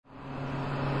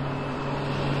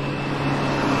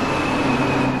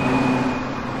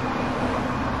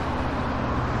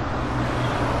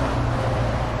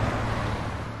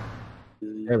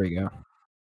There we go.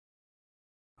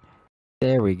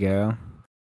 There we go.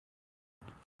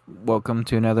 Welcome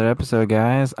to another episode,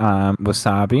 guys.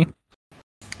 Wasabi.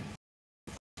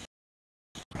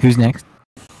 Who's next?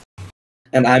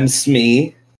 And I'm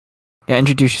Smee. Yeah,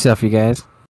 introduce yourself, you guys.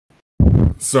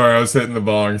 Sorry, I was hitting the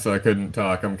bong, so I couldn't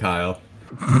talk. I'm Kyle.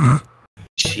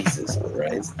 Jesus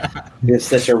Christ. We have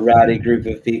such a rowdy group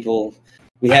of people.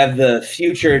 We have the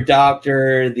future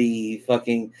doctor, the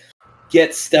fucking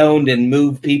get stoned and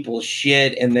move people's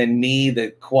shit, and then me,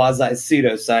 the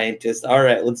quasi-pseudoscientist. All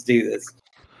right, let's do this.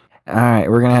 All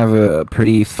right, we're going to have a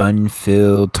pretty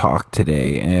fun-filled talk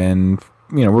today, and,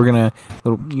 we're going to, a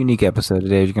little unique episode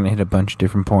today. We're going to hit a bunch of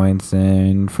different points,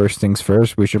 and first things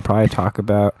first, we should probably talk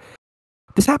about,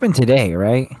 this happened today,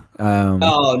 right?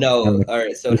 Oh, no. All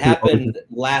right, so it happened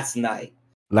last night.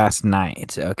 Last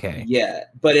night, okay. Yeah,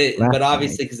 but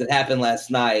obviously, because it happened last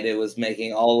night, it was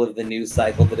making all of the news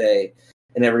cycle today,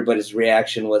 and everybody's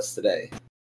reaction was today.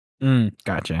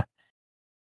 Gotcha.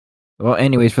 Well,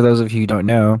 anyways, for those of you who don't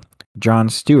know, Jon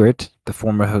Stewart, the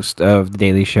former host of The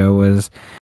Daily Show, was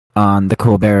on the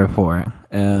Colbert Report.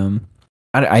 I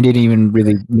didn't even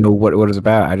really know what it was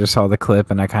about. I just saw the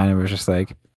clip, and I kind of was just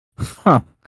like, huh,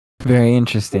 very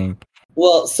interesting.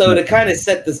 Well, so to kind of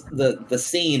set the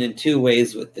scene in two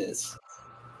ways with this,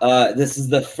 this is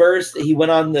the first, he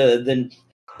went on the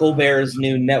Colbert's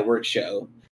new network show,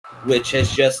 which has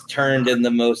just turned into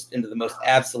the most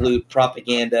absolute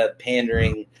propaganda,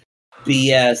 pandering,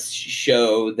 BS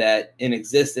show that in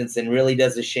existence, and really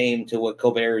does a shame to what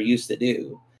Colbert used to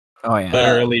do. Oh yeah,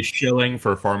 literally shilling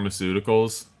for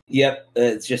pharmaceuticals. Yep,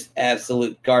 it's just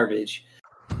absolute garbage.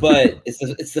 But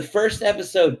it's the first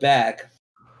episode back.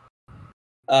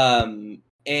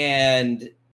 And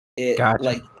it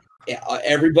gotcha.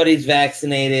 Everybody's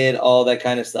vaccinated, all that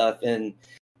kind of stuff, and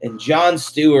Jon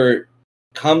Stewart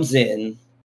comes in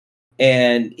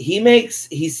and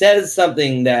he says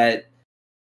something that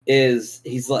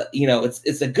he's like,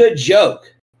 it's a good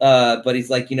joke, but he's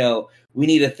like, we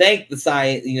need to thank the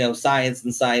science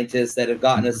and scientists that have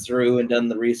gotten us through and done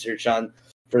the research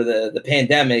for the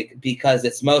pandemic, because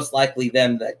it's most likely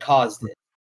them that caused it.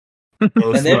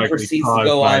 And then proceeds to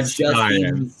go on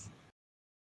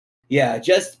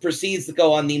just proceeds to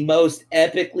go on the most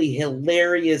epically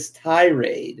hilarious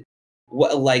tirade,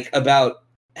 about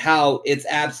how it's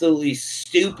absolutely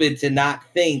stupid to not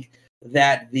think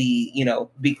that we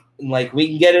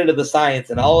can get into the science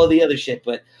and all of the other shit,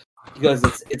 but he goes,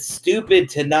 it's stupid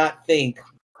to not think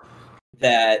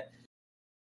that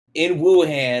in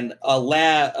Wuhan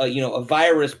a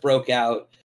virus broke out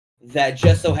that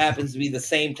just so happens to be the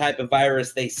same type of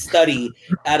virus they study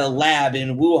at a lab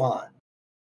in Wuhan.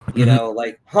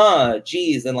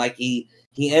 Geez. And he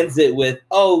ends it with,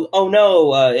 oh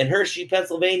no, in Hershey,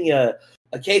 Pennsylvania,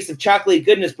 a case of chocolate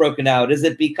goodness broken out. Is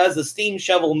it because the steam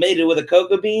shovel made it with a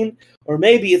cocoa bean? Or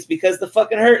maybe it's because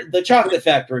the chocolate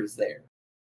factory's there.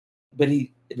 But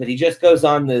he just goes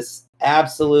on this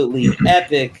absolutely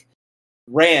epic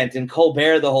rant, and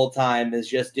Colbert the whole time is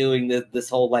just doing this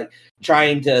whole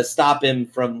trying to stop him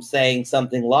from saying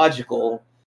something logical,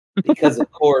 because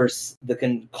of course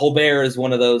Colbert is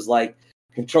one of those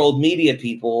controlled media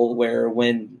people, where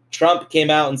when Trump came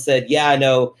out and said, yeah, I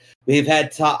know we've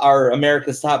had our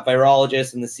America's top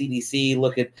virologist and the CDC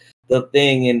look at the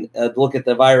thing and look at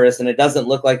the virus, and it doesn't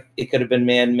look like it could have been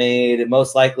man-made, and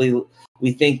most likely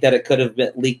we think that it could have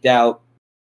been leaked out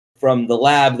from the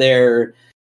lab there.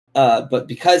 But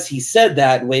because he said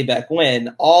that way back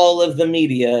when, all of the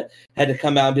media had to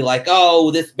come out and be like,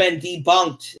 oh, this has been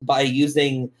debunked, by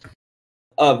using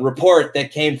a report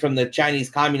that came from the Chinese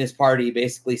Communist Party,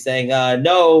 basically saying,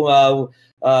 no,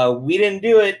 we didn't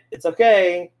do it. It's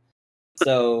okay.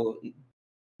 So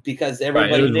because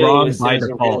everybody it was knew wrong by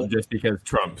default, just because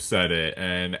Trump said it,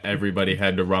 and everybody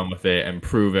had to run with it and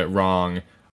prove it wrong.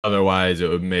 Otherwise, it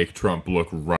would make Trump look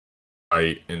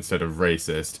right instead of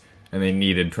racist. And they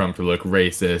needed Trump to look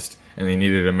racist, and they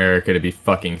needed America to be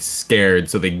fucking scared,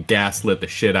 so they gaslit the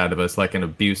shit out of us like an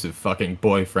abusive fucking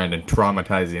boyfriend and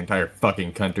traumatized the entire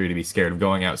fucking country to be scared of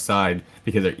going outside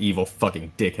because they're evil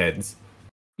fucking dickheads.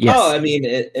 Yes. Oh, I mean,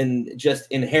 and just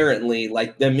inherently,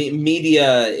 the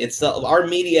media itself, our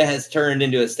media has turned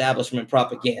into establishment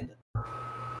propaganda.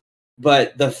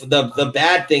 But the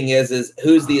bad thing is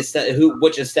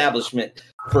which establishment?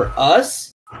 For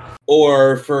us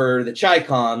or for the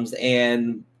Chi-Coms?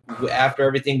 And after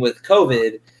everything with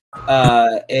COVID,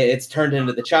 it's turned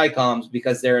into the Chi-Coms,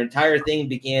 because their entire thing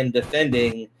began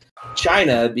defending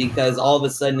China, because all of a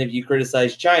sudden, if you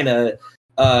criticize China,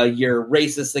 you're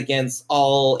racist against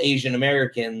all Asian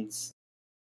Americans.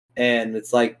 And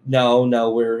it's like, no,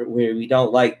 we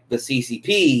don't like the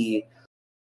CCP.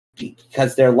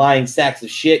 because they're lying sacks of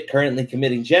shit currently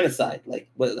committing genocide. Like,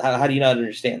 how do you not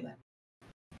understand that?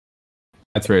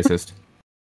 That's racist.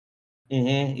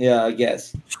 Yeah, I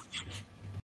guess.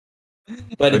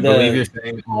 But I believe you're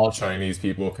saying all Chinese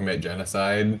people commit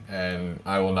genocide, and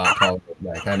I will not tolerate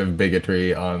that kind of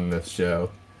bigotry on this show.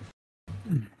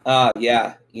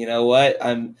 Yeah. You know what?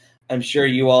 I'm sure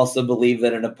you also believe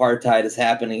that an apartheid is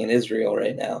happening in Israel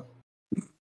right now.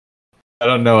 I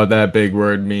don't know what that big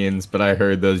word means, but I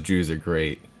heard those Jews are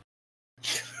great.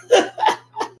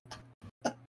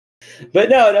 But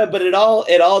no, but it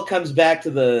all comes back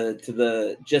to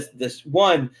the just this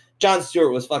one. Jon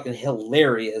Stewart was fucking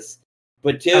hilarious,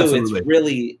 but two,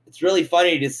 Absolutely. it's really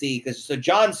funny to see because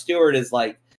Jon Stewart is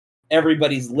like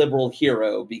everybody's liberal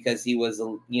hero because he was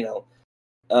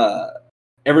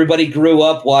everybody grew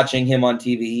up watching him on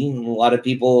TV, and a lot of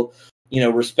people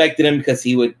respected him because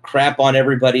he would crap on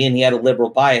everybody and he had a liberal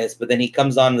bias. But then he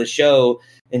comes on the show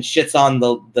and shits on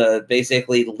the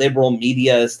basically liberal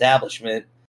media establishment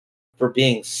for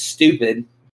being stupid.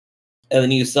 And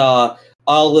then you saw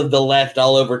all of the left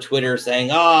all over Twitter saying,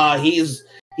 he's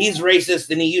racist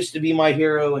and he used to be my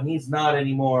hero and he's not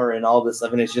anymore and all this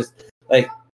stuff. And it's just like,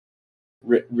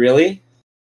 really?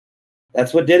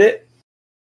 That's what did it?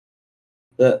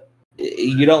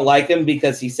 You don't like him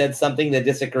because he said something that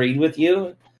disagreed with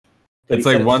you? But it's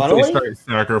like once they start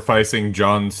sacrificing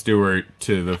Jon Stewart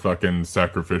to the fucking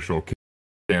sacrificial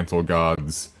cancel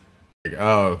gods, like,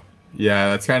 oh, yeah,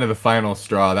 that's kind of the final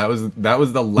straw. That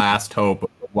was the last hope of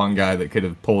the one guy that could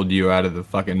have pulled you out of the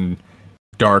fucking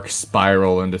dark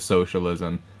spiral into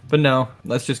socialism. But no,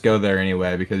 let's just go there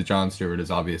anyway because Jon Stewart is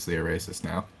obviously a racist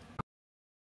now.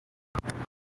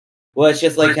 Well, it's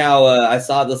just like how I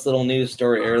saw this little news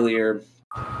story earlier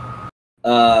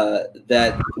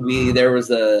that there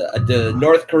was a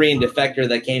North Korean defector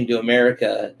that came to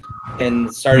America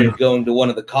and started going to one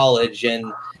of the college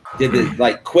and did it,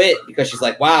 like quit because she's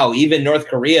like, wow, even North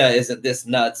Korea isn't this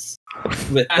nuts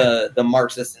with the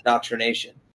Marxist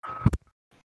indoctrination. I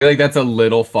feel like that's a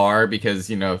little far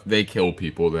because they kill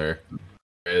people there.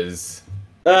 Yeah,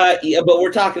 but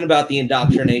we're talking about the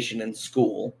indoctrination in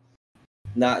school,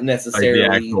 not necessarily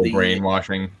like the actual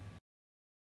brainwashing.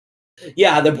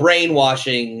 Yeah, the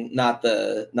brainwashing, not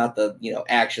the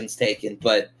actions taken,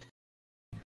 but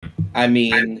I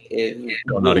mean,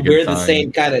 we're the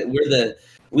same kind of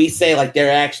we say like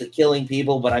they're actually killing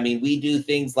people, but I mean, we do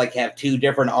things like have two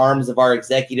different arms of our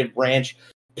executive branch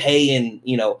pay and,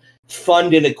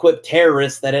 fund and equip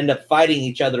terrorists that end up fighting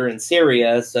each other in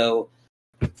Syria. So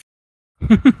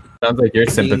sounds like you're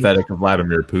sympathetic to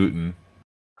Vladimir Putin.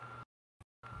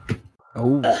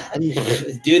 Oh,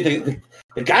 dude,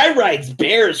 the guy rides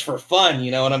bears for fun.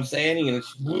 You know what I'm saying?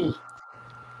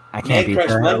 I can't be Crush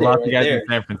Monday lots of right guys there. in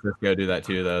San Francisco do that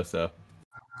too, though. So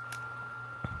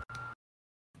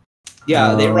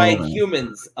yeah, they ride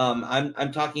humans.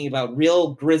 I'm talking about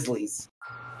real grizzlies.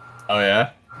 Oh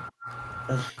yeah.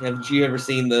 Haven't you ever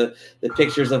seen the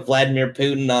pictures of Vladimir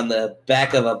Putin on the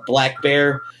back of a black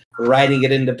bear riding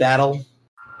it into battle?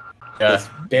 Yeah, that's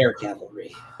bear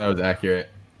cavalry. That was accurate.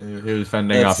 He was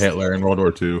fending off Hitler in World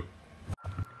War II.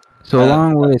 So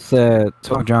along with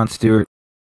Jon Stewart,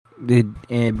 did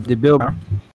Bill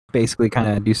basically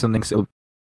kind of do something so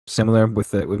similar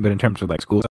but in terms of like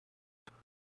schools?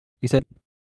 You said.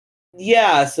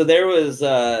 Yeah, so there was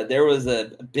a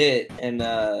bit, and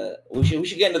we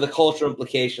should get into the cultural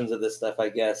implications of this stuff, I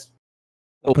guess.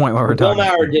 The point where Bill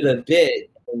Maher did a bit,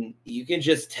 and you can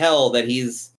just tell that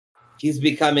he's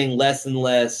becoming less and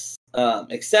less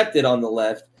accepted on the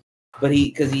left. But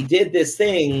because he did this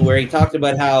thing where he talked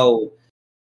about how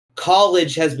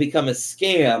college has become a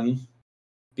scam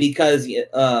because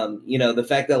the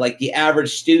fact that like the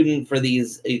average student for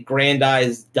these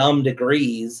aggrandized dumb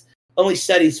degrees only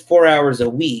studies 4 hours a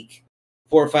week,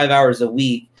 4 or 5 hours a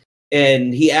week.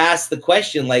 And he asked the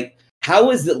question, like,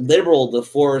 how is it liberal to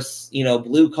force,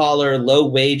 blue collar, low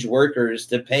wage workers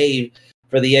to pay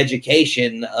for the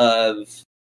education of,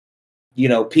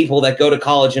 people that go to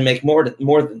college and make more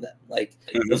than them? Like,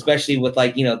 especially with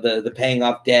like, the paying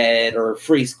off debt or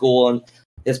free school. And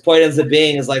his point ends up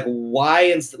being is like, why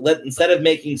instead of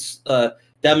making,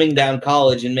 dumbing down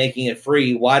college and making it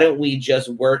free, why don't we just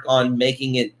work on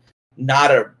making it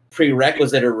not a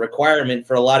prerequisite or requirement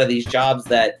for a lot of these jobs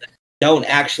that don't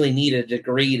actually need a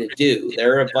degree to do?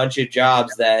 There are a bunch of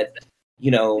jobs that,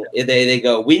 they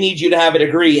go, we need you to have a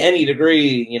degree, any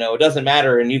degree, it doesn't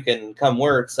matter, and you can come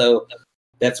work. So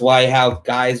that's why how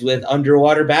guys with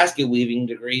underwater basket weaving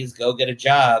degrees go get a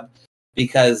job,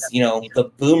 because,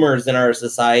 the boomers in our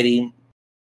society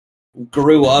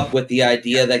grew up with the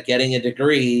idea that getting a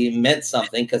degree meant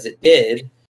something because it did.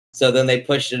 So then they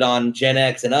pushed it on Gen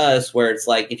X and us, where it's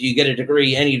like, if you get a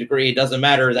degree, any degree, it doesn't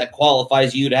matter, that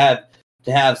qualifies you to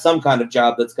have some kind of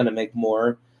job that's going to make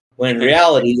more. When in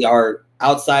reality, are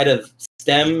outside of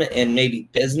STEM and maybe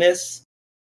business,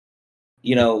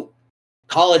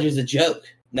 college is a joke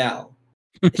now.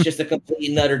 It's just a complete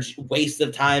and utter waste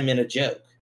of time and a joke.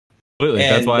 Completely.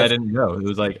 And that's why I didn't go. It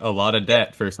was like a lot of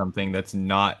debt for something that's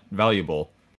not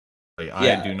valuable. Like,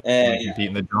 I do not want to compete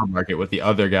in the job market with the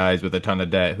other guys with a ton of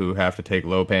debt who have to take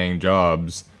low-paying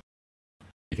jobs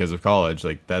because of college.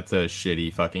 Like, that's a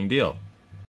shitty fucking deal.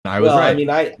 And I was right. I mean,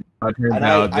 it turns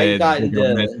out that the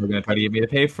government were going to try to get me to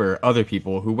pay for other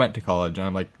people who went to college, and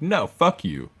I'm like, no, fuck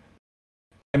you.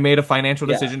 I made a financial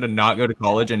decision to not go to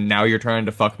college, and now you're trying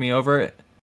to fuck me over it.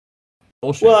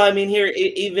 Bullshit. Well, I mean, here,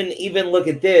 even look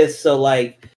at this. So,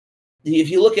 like, if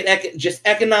you look at just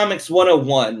economics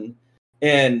 101,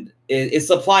 and it's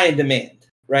supply and demand,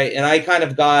 right? And I kind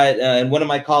of got in one of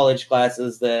my college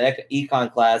classes, the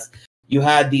econ class, you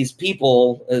had these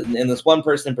people, and this one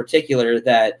person in particular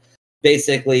that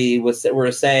basically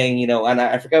were saying, and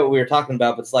I forgot what we were talking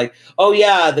about, but it's like, oh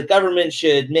yeah, the government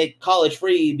should make college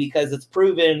free because it's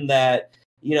proven that,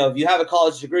 if you have a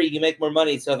college degree, you make more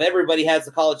money. So if everybody has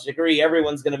a college degree,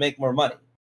 everyone's going to make more money.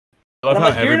 I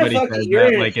love how everybody says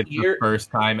that, like it's the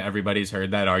first time everybody's heard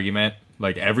that argument.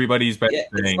 Like everybody's been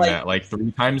saying that like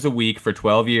 3 times a week for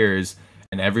 12 years,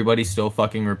 and everybody still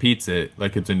fucking repeats it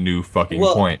like it's a new fucking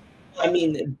point. I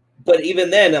mean, but even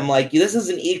then, I'm like, this is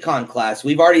an econ class.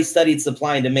 We've already studied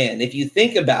supply and demand. If you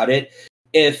think about it,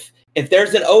 if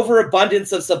there's an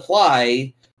overabundance of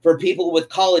supply for people with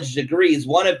college degrees,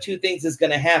 one of two things is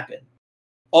going to happen.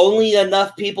 Only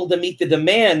enough people to meet the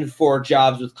demand for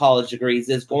jobs with college degrees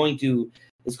is going to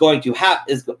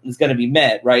be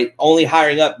met, right? Only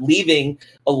hiring up, leaving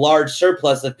a large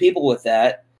surplus of people with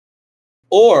that,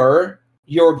 or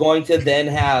you're going to then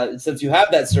have, since you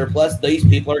have that surplus, these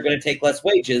people are going to take less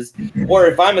wages. Or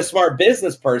if I'm a smart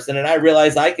business person and I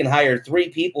realize I can hire 3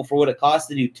 people for what it costs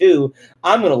to do 2,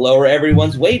 I'm going to lower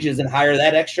everyone's wages and hire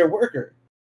that extra worker.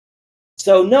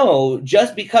 So no,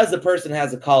 just because the person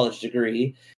has a college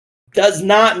degree does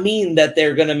not mean that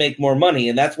they're going to make more money.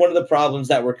 And that's one of the problems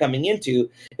that we're coming into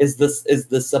is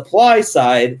the supply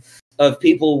side of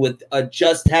people with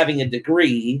just having a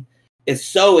degree is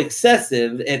so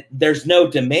excessive and there's no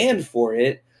demand for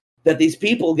it that these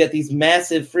people get these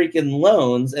massive freaking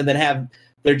loans and then have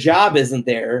their job isn't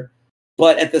there.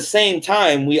 But at the same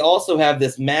time, we also have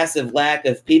this massive lack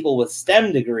of people with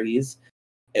STEM degrees,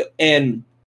 and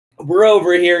we're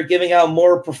over here giving out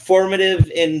more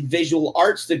performative and visual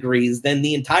arts degrees than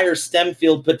the entire STEM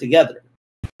field put together.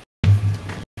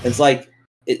 It's like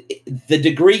the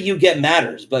degree you get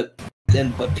matters, but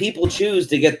people choose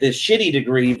to get this shitty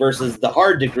degree versus the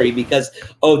hard degree because,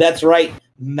 oh, that's right,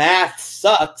 math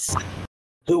sucks.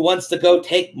 Who wants to go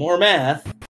take more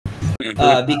math?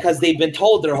 Because they've been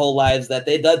told their whole lives that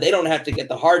they don't have to get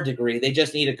the hard degree. They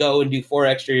just need to go and do 4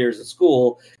 extra years of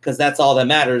school because that's all that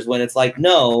matters. When it's like,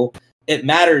 no, it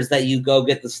matters that you go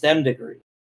get the STEM degree.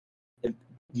 It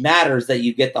matters that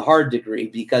you get the hard degree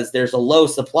because there's a low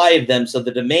supply of them, so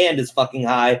the demand is fucking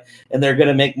high and they're going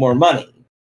to make more money.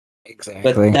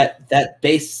 Exactly. But that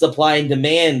base supply and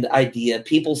demand idea,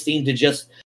 people seem to just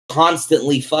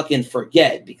constantly fucking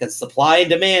forget because supply and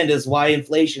demand is why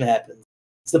inflation happens.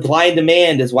 Supply and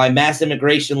demand is why mass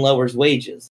immigration lowers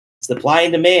wages. Supply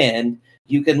and demand,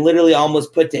 you can literally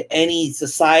almost put to any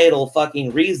societal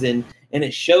fucking reason, and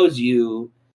it shows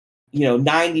you,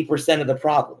 90% of the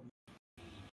problem.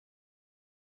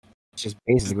 Just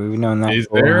basically, we've known that. Is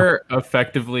there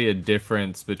effectively a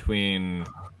difference between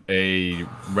a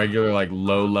regular, like,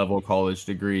 low-level college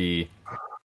degree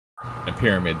and a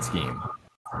pyramid scheme?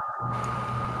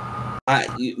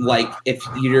 Like if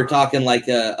you're talking like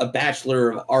a Bachelor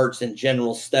of Arts in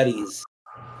General Studies,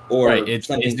 or right, it's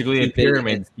basically a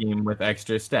pyramid scheme with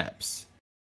extra steps.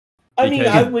 I mean,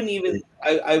 I wouldn't even.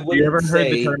 I wouldn't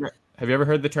say. Have you ever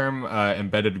heard the term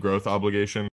embedded growth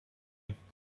obligation?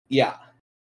 Yeah,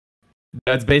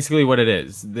 that's basically what it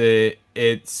is.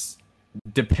 It's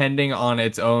depending on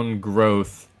its own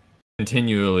growth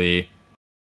continually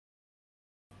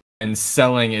and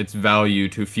selling its value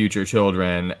to future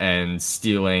children and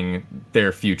stealing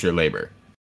their future labor.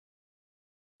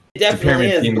 It definitely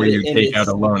it's a pyramid scheme where you take out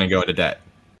a loan and go into debt.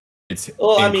 It's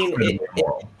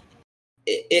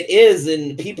it is,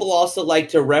 and people also like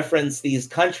to reference these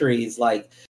countries like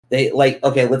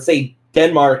okay, let's say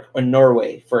Denmark or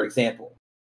Norway, for example.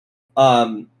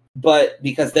 But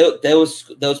because those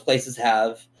places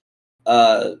have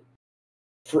they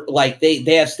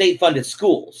have state funded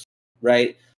schools,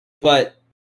 right? But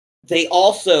they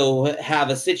also have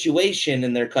a situation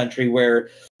in their country where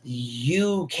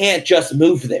you can't just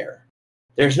move there.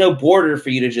 There's no border for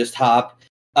you to just hop.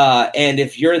 And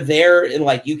if you're there, and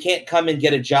like, you can't come and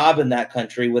get a job in that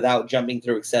country without jumping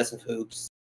through excessive hoops.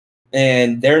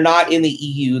 And they're not in the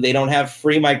EU. They don't have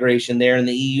free migration. They're in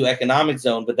the EU economic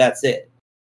zone, but that's it.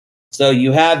 So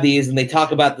you have these, and they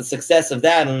talk about the success of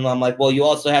that. And I'm like, well, you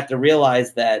also have to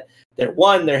realize that they're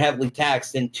heavily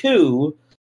taxed, and two,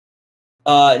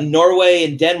 Norway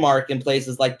and Denmark and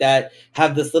places like that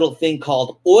have this little thing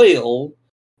called oil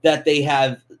that they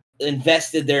have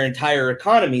invested their entire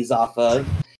economies off of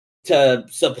to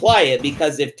supply it.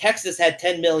 Because if Texas had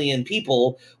 10 million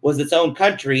people, was its own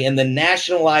country, and then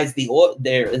nationalized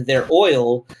their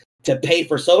oil to pay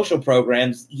for social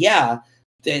programs,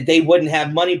 they wouldn't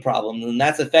have money problems. And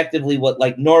that's effectively what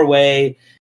like Norway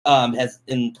has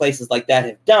in places like that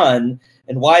have done,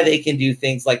 and why they can do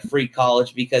things like free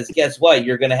college. Because guess what?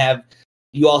 You're going to have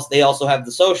they also have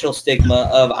the social stigma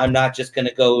of, I'm not just going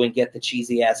to go and get the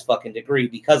cheesy ass fucking degree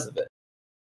because of it.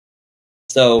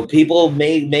 So people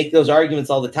may make those arguments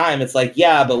all the time. It's like,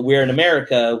 yeah, but we're in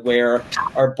America where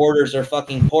our borders are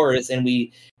fucking porous, and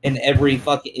every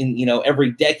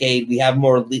decade we have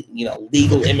more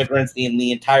legal immigrants than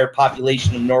the entire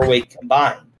population of Norway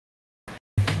combined.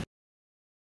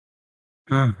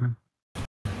 Mm-hmm.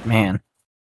 Man.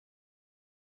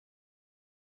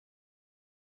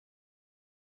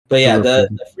 But yeah, the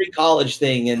free college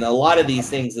thing and a lot of these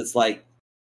things, it's like,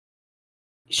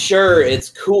 sure, it's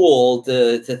cool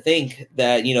to think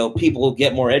that, people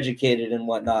get more educated and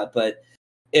whatnot, but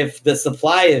if the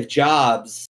supply of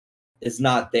jobs is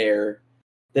not there,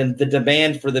 then the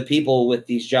demand for the people with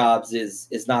these jobs is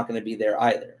not going to be there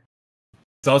either.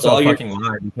 It's also a fucking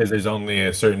lie, because there's only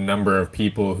a certain number of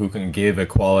people who can give a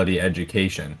quality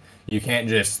education. You can't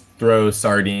just throw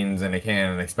sardines in a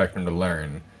can and expect them to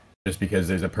learn just because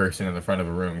there's a person in the front of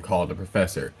a room called a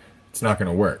professor. It's not going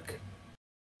to work.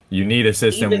 You need a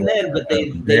system. Even then, but they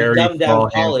dumb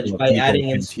down college by adding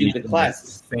in stupid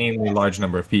classes. Insanely large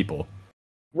number of people.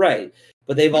 Right.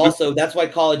 But they've also, that's why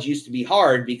college used to be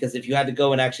hard, because if you had to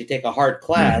go and actually take a hard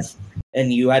class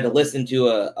and you had to listen to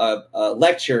a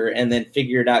lecture and then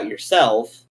figure it out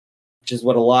yourself, which is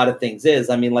what a lot of things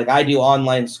is. I mean, like, I do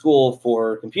online school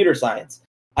for computer science.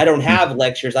 I don't have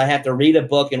lectures. I have to read a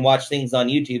book and watch things on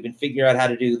YouTube and figure out how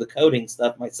to do the coding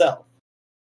stuff myself.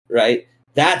 Right?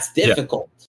 That's difficult.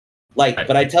 Yeah.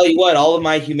 But I tell you what, all of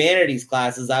my humanities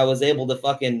classes, I was able to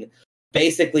fucking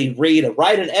basically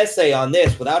write an essay on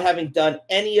this without having done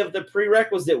any of the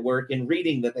prerequisite work in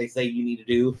reading that they say you need to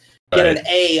do. Get an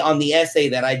A on the essay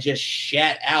that I just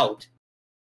shat out,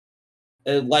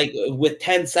 with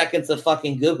 10 seconds of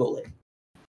fucking Googling.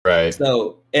 Right.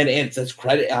 So, and it's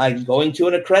I'm going to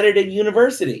an accredited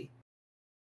university.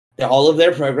 All of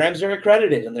their programs are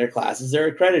accredited and their classes are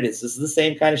accredited. So this is the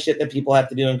same kind of shit that people have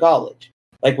to do in college,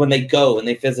 like when they go and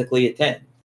they physically attend.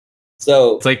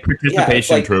 So it's like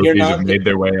participation trophies have made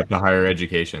their way up to higher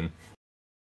education.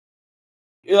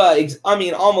 I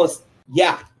mean, almost,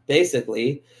 yeah,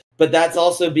 basically. But that's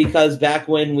also because back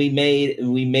when we made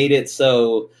it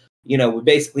so, we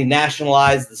basically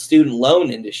nationalized the student loan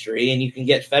industry, and you can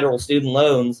get federal student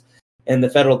loans, and the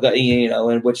federal,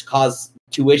 and which caused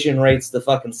tuition rates to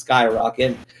fucking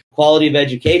skyrocket. Quality of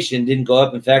education didn't go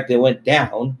up. In fact, it went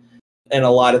down in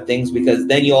a lot of things, because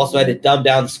then you also had to dumb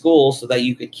down school so that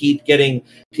you could keep getting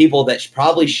people that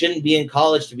probably shouldn't be in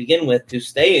college to begin with to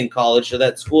stay in college, so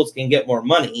that schools can get more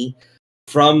money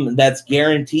that's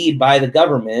guaranteed by the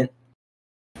government.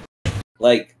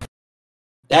 Like,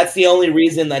 that's the only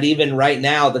reason that even right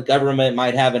now the government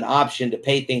might have an option to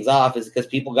pay things off, is because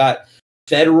people got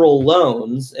federal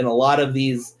loans, and a lot of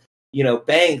these,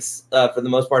 banks, for the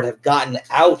most part, have gotten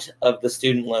out of the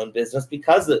student loan business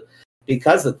because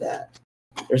of that.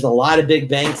 There's a lot of big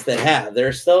banks that have.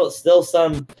 There's still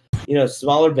some,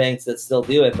 smaller banks that still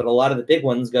do it, but a lot of the big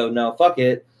ones go, no, fuck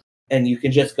it, and you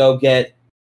can just go get,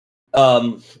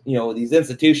 these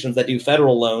institutions that do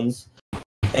federal loans.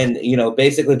 And,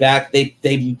 basically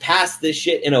they passed this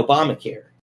shit in Obamacare.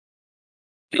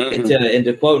 And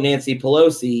to quote Nancy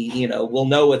Pelosi, we'll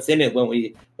know what's in it when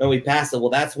we pass it. Well,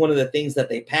 that's one of the things that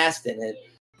they passed in it.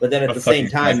 But then at the same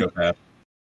time,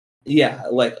 yeah,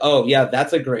 like, oh yeah,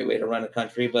 that's a great way to run a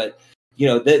country. But,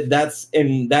 that's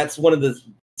one of the,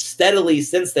 steadily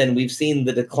since then, we've seen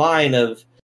the decline of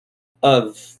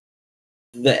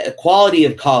the quality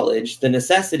of college, the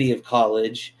necessity of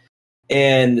college,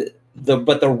 and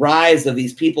the rise of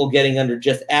these people getting under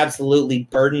just absolutely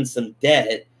burdensome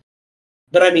debt.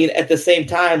 But I mean, at the same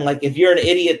time, like, if you're an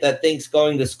idiot that thinks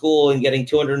going to school and getting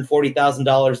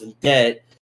 $240,000 in debt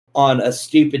on a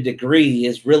stupid degree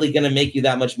is really going to make you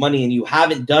that much money, and you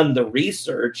haven't done the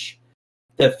research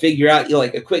to figure out,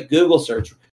 like a quick Google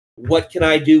search, what can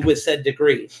I do with said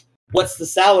degree? What's the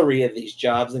salary of these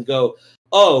jobs? And go,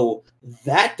 oh,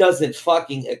 that doesn't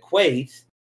fucking equate,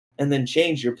 and then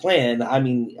change your plan. I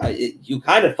mean, you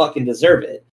kind of fucking deserve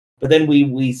it. But then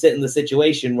we sit in the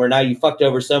situation where now you fucked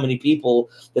over so many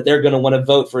people that they're going to want to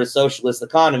vote for a socialist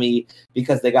economy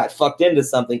because they got fucked into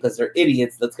something because they're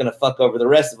idiots that's going to fuck over the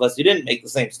rest of us who didn't make the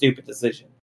same stupid decision.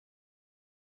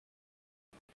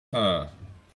 Huh.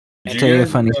 I'll tell you a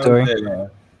funny story.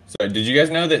 Sorry, did you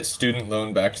guys know that student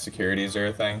loan-backed securities are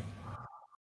a thing?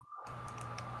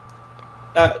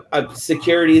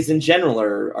 Securities in general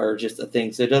are just a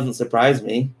thing, so it doesn't surprise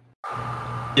me.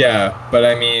 Yeah, but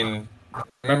I mean,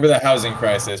 remember the housing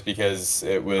crisis because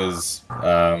it was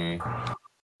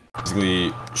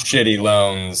basically shitty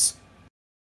loans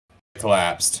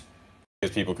collapsed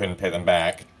because people couldn't pay them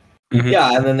back. Mm-hmm.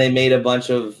 Yeah, and then they made a bunch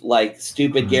of like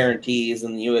stupid guarantees,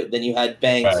 and then you had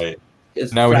banks, Right.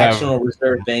 Now fractional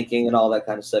reserve banking, and all that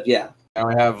kind of stuff. Yeah. Now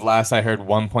we have, last I heard,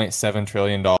 $1.7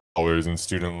 trillion in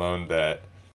student loan debt.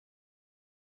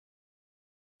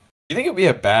 Do you think it would be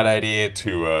a bad idea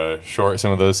to short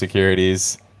some of those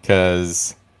securities?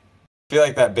 Because I feel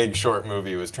like that Big Short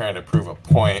movie was trying to prove a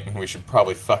point, and we should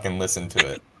probably fucking listen to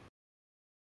it.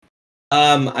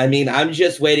 I mean, I'm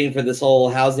just waiting for this whole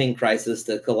housing crisis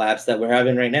to collapse that we're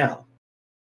having right now.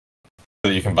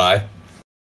 So you can buy?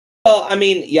 Well, I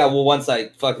mean, yeah, well, once I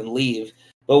fucking leave.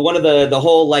 But one of the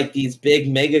whole, like, these big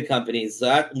mega companies,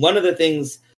 one of the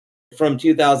things from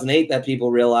 2008 that people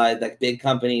realized, that big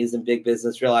companies and big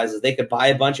business realized, is they could buy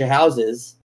a bunch of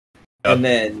houses and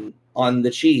then on the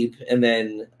cheap, and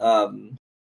then,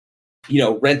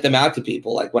 rent them out to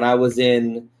people. Like when I was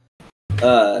in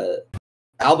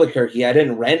Albuquerque, I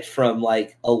didn't rent from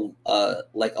like a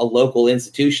local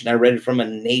institution. I rented from a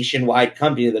nationwide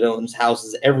company that owns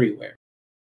houses everywhere.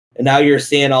 And now you're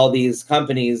seeing all these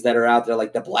companies that are out there,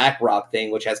 like the BlackRock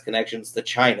thing, which has connections to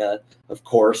China. Of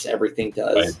course, everything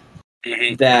does.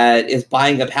 Right. That is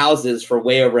buying up houses for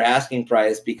way over asking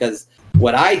price, because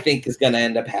what I think is going to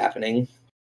end up happening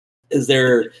is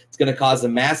it's going to cause a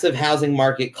massive housing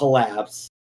market collapse.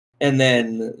 And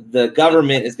then the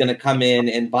government is going to come in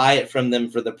and buy it from them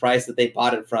for the price that they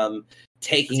bought it from,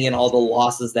 taking in all the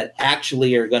losses that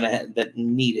actually are going to that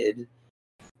needed.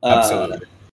 Absolutely.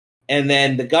 And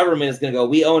then the government is going to go,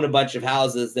 we own a bunch of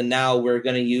houses, and now we're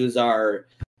going to use our,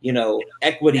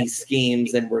 equity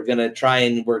schemes, and we're going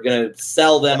to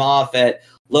sell them off at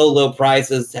low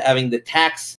prices, having the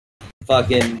tax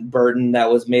fucking burden that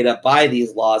was made up by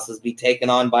these losses be taken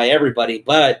on by everybody.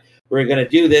 But we're going to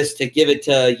do this to give it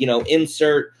to,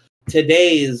 insert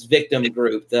today's victim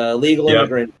group, the legal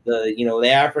immigrants, the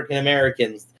African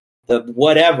Americans, the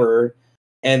whatever.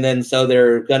 And then so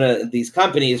these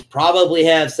companies probably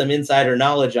have some insider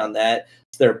knowledge on that.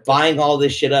 So they're buying all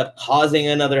this shit up, causing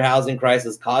another housing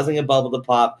crisis, causing a bubble to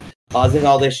pop, causing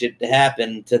all this shit to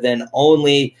happen, to then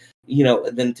only,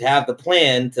 then to have the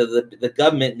plan to the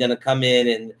government going to come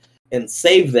in and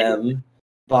save them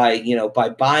by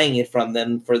buying it from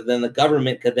them, for then the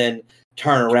government could then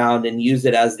turn around and use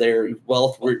it as their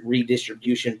wealth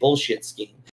redistribution bullshit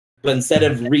scheme. But instead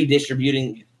of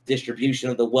distribution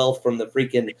of the wealth from the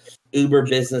freaking Uber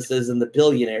businesses and the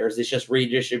billionaires, it's just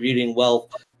redistributing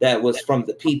wealth that was from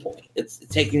the people. It's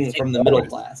taking it from the middle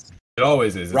class. It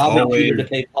always is. Robbing Peter to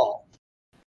pay Paul.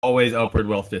 Always upward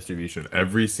wealth distribution.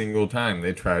 Every single time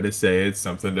they try to say it's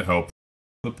something to help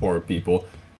the poor people.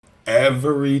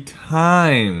 Every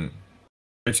time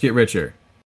rich get richer.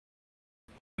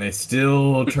 They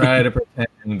still try to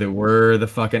pretend that we're the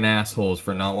fucking assholes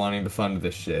for not wanting to fund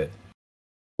this shit.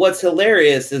 What's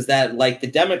hilarious is that, like, the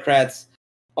Democrats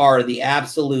are the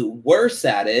absolute worst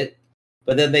at it,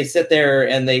 but then they sit there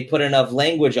and they put enough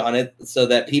language on it so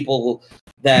that people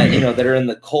that, that are in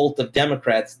the cult of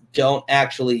Democrats don't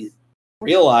actually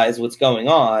realize what's going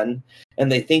on,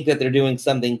 and they think that they're doing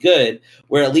something good,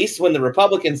 where at least when the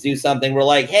Republicans do something, we're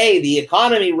like, hey, the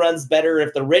economy runs better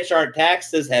if the rich aren't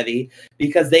taxed as heavy,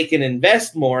 because they can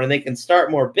invest more and they can start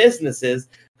more businesses,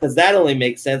 because that only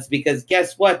makes sense, because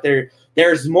guess what?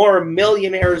 There's more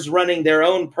millionaires running their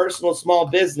own personal small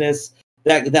business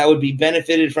that would be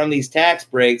benefited from these tax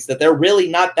breaks, that they're really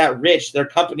not that rich. Their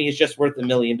company is just worth $1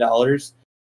 million.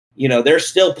 They're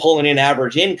still pulling in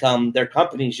average income. Their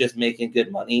company's just making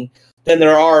good money. Then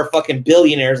there are fucking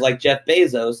billionaires like Jeff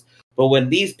Bezos. But when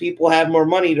these people have more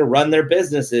money to run their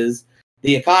businesses,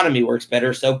 the economy works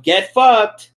better. So get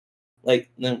fucked.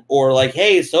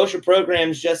 Hey, social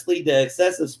programs just lead to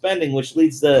excessive spending, which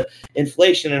leads to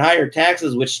inflation and higher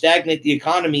taxes, which stagnate the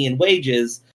economy and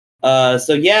wages.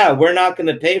 So yeah, we're not going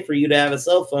to pay for you to have a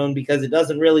cell phone because it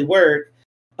doesn't really work.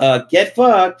 Get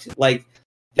fucked. Like,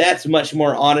 that's much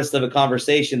more honest of a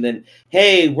conversation than,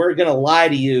 hey, we're going to lie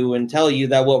to you and tell you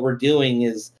that what we're doing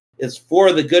is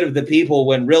for the good of the people,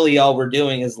 when really all we're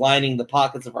doing is lining the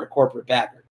pockets of our corporate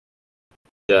backer.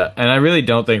 Yeah, and I really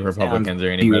don't think Republicans are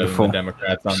any better than the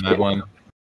Democrats on that one.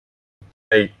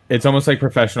 It's almost like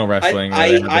professional wrestling, where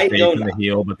they have the face and the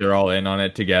heel, but they're all in on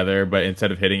it together. But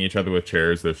instead of hitting each other with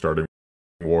chairs, they're starting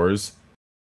wars.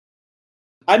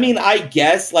 I mean, I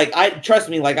guess, like, trust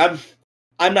me, like,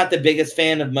 I'm not the biggest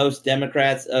fan of most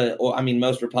Democrats, or I mean,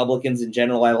 most Republicans in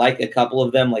general. I like a couple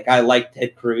of them. Like, I like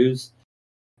Ted Cruz,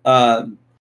 but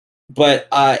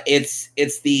it's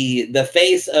the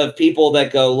face of people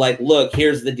that go like, look,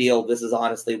 here's the deal. This is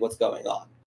honestly what's going on,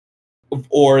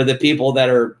 or the people that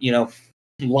are, you know,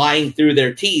 lying through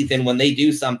their teeth, and when they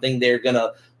do something, they're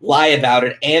gonna lie about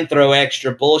it and throw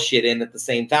extra bullshit in at the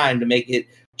same time to make it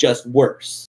just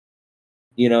worse.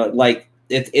 You know, like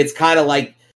it's kind of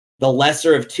like the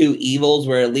lesser of two evils,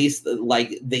 where at least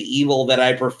like the evil that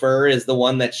I prefer is the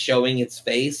one that's showing its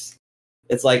face.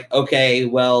 It's like, okay,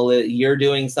 well, you're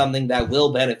doing something that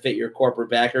will benefit your corporate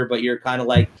backer, but you're kind of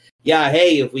like, yeah,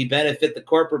 hey, if we benefit the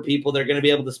corporate people, they're going to be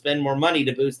able to spend more money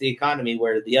to boost the economy,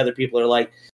 where the other people are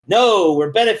like, no,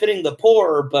 we're benefiting the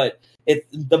poor, but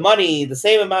the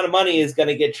same amount of money is going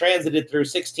to get transited through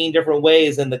 16 different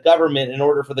ways in the government in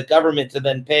order for the government to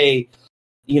then pay,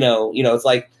 you know, it's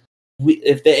like,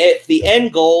 if the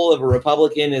end goal of a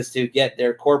Republican is to get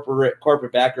their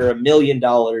corporate backer $1 million,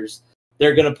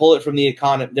 they're going to pull it from the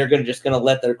economy. They're going to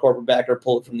let their corporate backer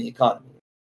pull it from the economy.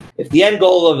 If the end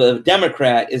goal of a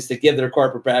Democrat is to give their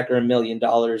corporate backer $1 million,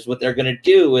 what they're going to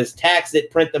do is tax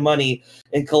it, print the money,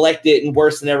 and collect it and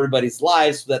worsen everybody's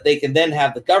lives so that they can then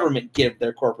have the government give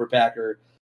their corporate backer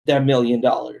their $1 million.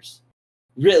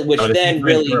 Which then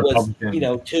really was, you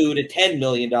know, $2 to $10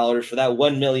 million for that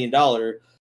 $1 million.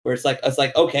 Where it's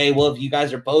like, okay, well, if you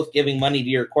guys are both giving money to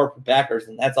your corporate backers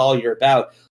and that's all you're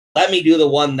about, let me do the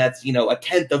one that's, you know, a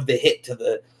tenth of the hit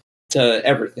to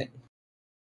everything.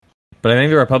 But I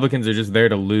think the Republicans are just there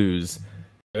to lose.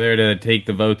 They're there to take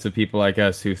the votes of people like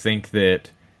us who think that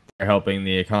they're helping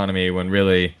the economy, when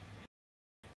really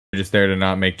they're just there to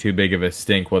not make too big of a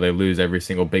stink while they lose every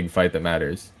single big fight that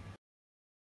matters.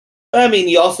 I mean,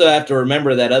 you also have to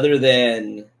remember that other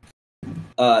than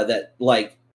that,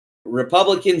 like,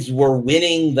 Republicans were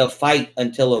winning the fight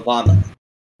until Obama,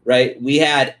 right? We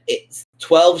had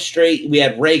 12 straight, we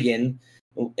had Reagan,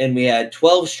 and we had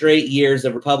 12 straight years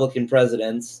of Republican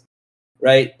presidents,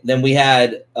 right? Then we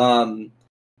had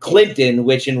Clinton,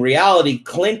 which in reality,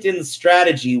 Clinton's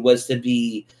strategy was to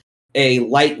be a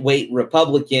lightweight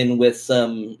Republican with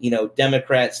some, you know,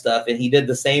 Democrat stuff, and he did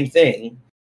the same thing.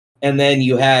 And then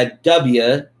you had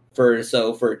W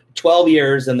for 12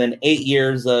 years, and then 8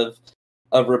 years of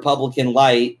Republican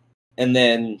light, and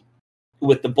then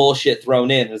with the bullshit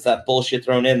thrown in. Is that bullshit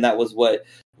thrown in? That was what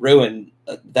ruined,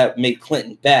 that made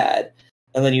Clinton bad.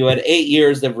 And then you had 8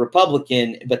 years of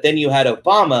Republican, but then you had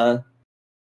Obama,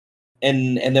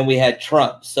 and then we had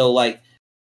Trump. So, like,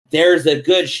 there's a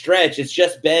good stretch. It's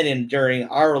just been during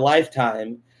our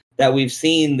lifetime that we've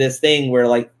seen this thing where,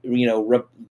 like, you know,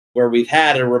 where we've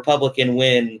had a Republican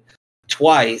win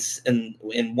twice, and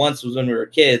once was when we were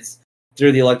kids,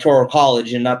 through the Electoral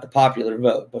College and not the popular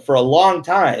vote. But for a long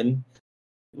time,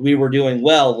 we were doing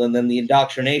well, and then the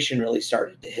indoctrination really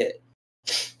started to hit.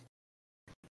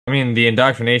 I mean, the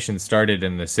indoctrination started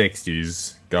in the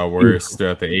 60s, got worse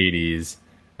throughout the 80s,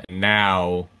 and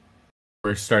now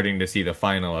we're starting to see the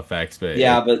final effects. But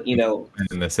yeah, but, you know,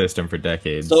 in the system for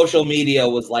decades. Social media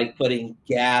was like putting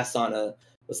gas on a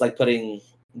fucking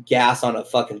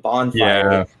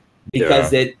bonfire. Yeah.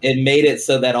 Because it made it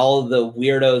so that all of the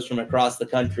weirdos from across the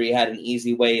country had an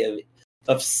easy way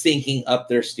of syncing up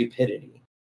their stupidity.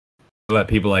 Let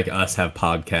people like us have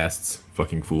podcasts.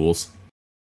 Fucking fools.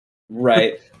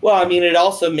 Right. Well, I mean, it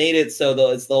also made it so that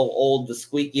it's the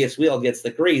squeakiest wheel gets the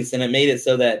grease, and it made it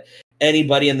so that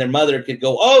anybody and their mother could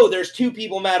go, oh, there's 2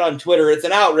 people mad on Twitter. It's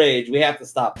an outrage. We have to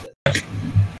stop this.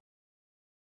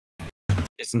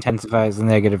 Just intensifies the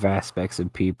negative aspects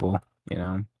of people, you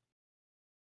know.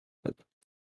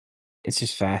 It's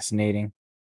just fascinating.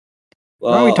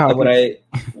 Well,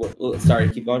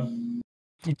 sorry, keep going.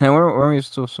 Now, weren't we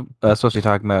supposed to be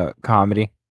talking about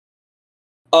comedy?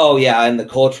 Oh yeah, and the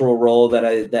cultural role that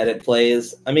it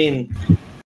plays. I mean,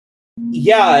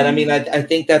 yeah, and I mean, I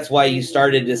think that's why you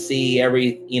started to see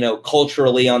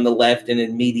culturally on the left and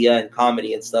in media and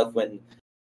comedy and stuff when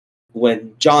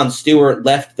Jon Stewart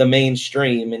left the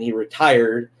mainstream and he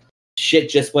retired, shit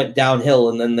just went downhill,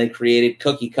 and then they created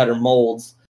cookie cutter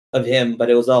molds of him, but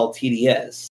it was all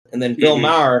TDS. And then Bill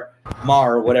Maher,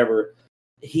 whatever,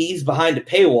 he's behind a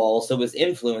paywall, so his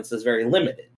influence is very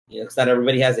limited. Because not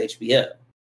everybody has HBO.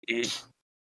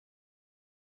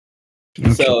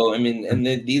 So, I mean, and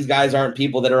these guys aren't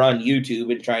people that are on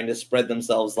YouTube and trying to spread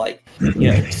themselves like,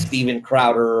 Steven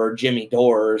Crowder or Jimmy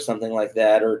Dore or something like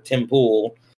that, or Tim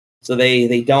Pool. So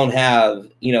they don't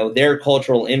have, their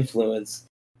cultural influence.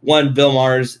 One, Bill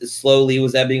Maher's slowly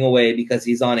was ebbing away because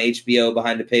he's on HBO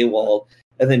behind a paywall,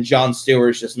 and then Jon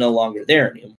Stewart's just no longer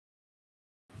there anymore.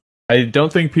 I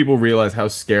don't think people realize how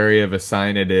scary of a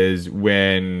sign it is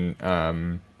when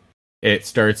it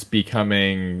starts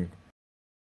becoming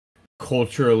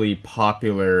culturally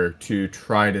popular to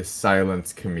try to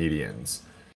silence comedians.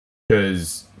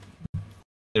 Because,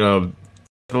 the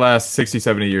last 60,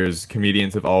 70 years,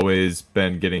 comedians have always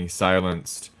been getting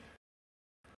silenced,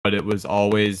 but it was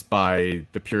always by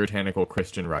the puritanical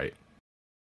Christian right.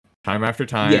 Time after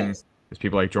time, there's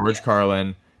people like George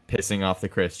Carlin pissing off the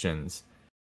Christians.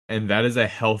 And that is a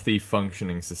healthy,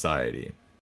 functioning society.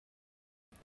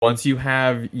 Once you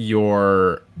have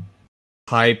your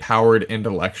high-powered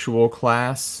intellectual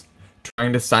class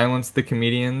trying to silence the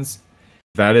comedians,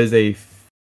 that is a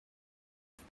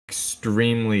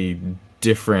extremely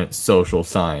different social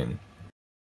sign.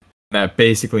 That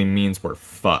basically means we're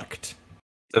fucked.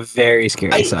 A very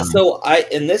scary sign.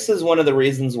 And this is one of the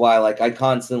reasons why, I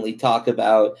constantly talk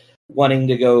about wanting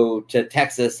to go to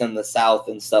Texas and the South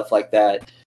and stuff like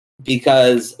that.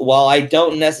 Because while I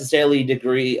don't necessarily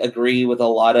agree with a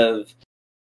lot of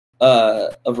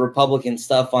Republican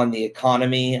stuff on the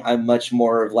economy, I'm much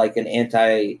more of an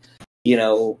anti,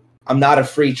 I'm not a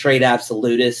free trade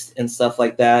absolutist and stuff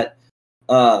like that.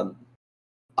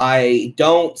 I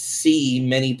don't see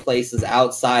many places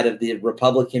outside of the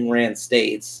Republican-ran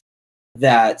states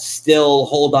that still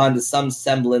hold on to some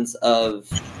semblance of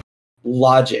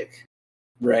logic,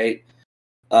 right?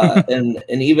 And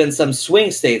even some swing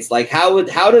states, how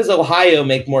does Ohio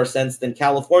make more sense than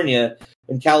California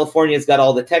when California's got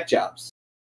all the tech jobs,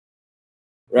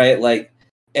 right?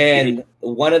 And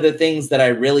one of the things that I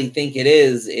really think it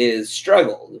is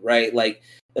struggle, right?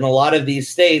 In a lot of these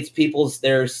states,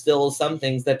 there's still some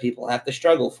things that people have to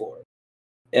struggle for.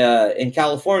 In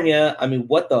California, I mean,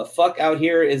 what the fuck out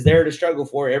here is there to struggle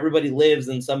for? Everybody lives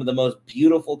in some of the most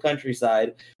beautiful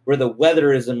countryside where the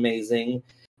weather is amazing.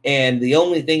 And the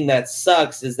only thing that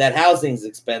sucks is that housing's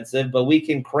expensive, but we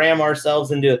can cram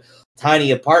ourselves into tiny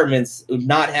apartments,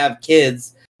 not have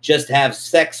kids, just have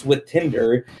sex with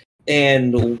Tinder,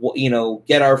 and,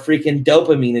 get our freaking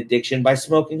dopamine addiction by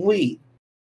smoking weed.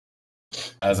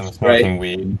 As I'm smoking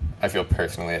weed, I feel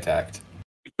personally attacked.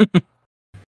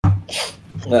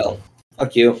 Well,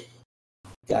 fuck you.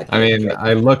 I mean,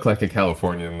 I look like a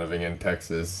Californian living in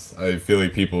Texas. I feel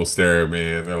like people stare at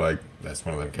me and they're like, that's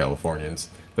one of them Californians.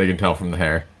 They can tell from the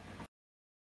hair.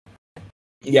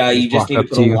 Yeah, you just need to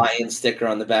put a lion sticker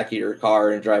on the back of your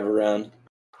car and drive around.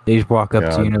 They just walk up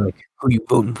to you and they're like, who are you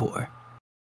voting for?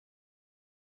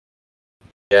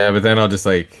 Yeah, but then I'll just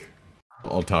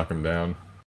I'll talk them down.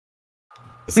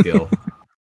 The skill.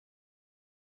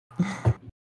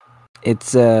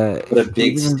 It's put a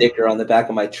big sticker on the back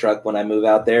of my truck when I move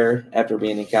out there after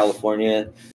being in California,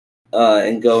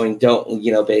 and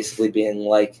basically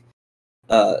being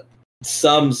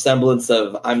some semblance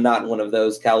of I'm not one of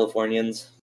those Californians.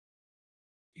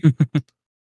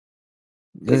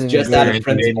 Because just out of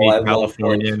principle, I won't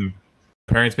vote.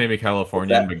 Parents made me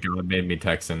Californian, but God made me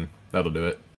Texan. That'll do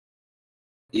it.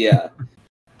 Yeah.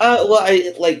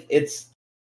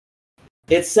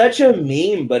 It's such a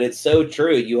meme, but it's so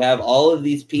true. You have all of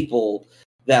these people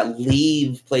that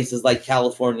leave places like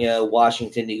California,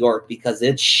 Washington, New York because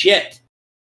it's shit.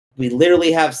 We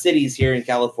literally have cities here in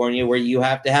California where you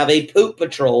have to have a poop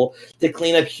patrol to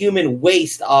clean up human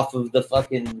waste off of the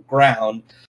fucking ground,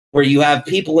 where you have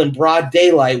people in broad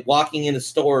daylight walking into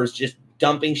stores just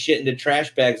dumping shit into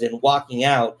trash bags and walking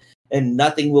out, and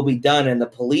nothing will be done, and the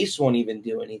police won't even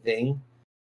do anything.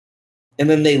 And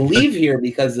then they leave here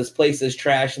because this place is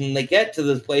trash, and then they get to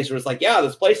this place where it's like, yeah,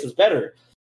 this place is better.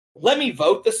 Let me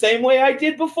vote the same way I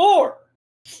did before.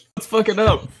 Let's fuck it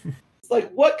up. It's like,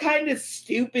 what kind of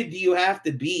stupid do you have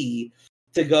to be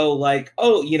to go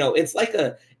it's like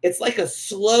a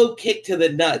slow kick to the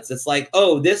nuts. It's like,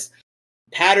 oh, this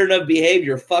pattern of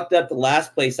behavior fucked up the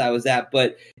last place I was at,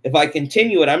 but if I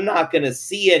continue it, I'm not going to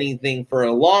see anything for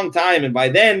a long time, and by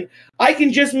then, I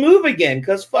can just move again,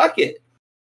 because fuck it.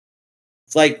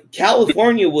 It's like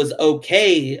California was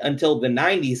okay until the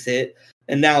 90s hit,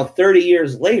 and now 30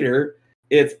 years later,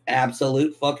 it's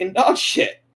absolute fucking dog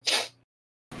shit.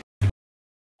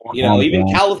 Even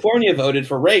California voted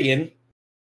for Reagan.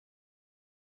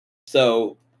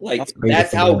 So, like, That's crazy to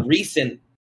that's think how about. recent.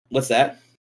 What's that?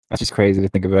 That's just crazy to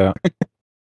think about.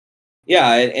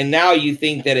 Yeah, and now you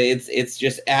think that it's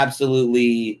just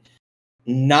absolutely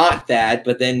not that,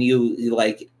 but then you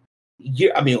like,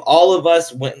 I mean, all of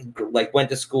us went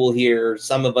to school here.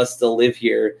 Some of us still live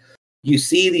here. You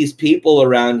see these people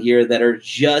around here that are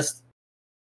just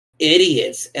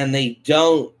idiots, and they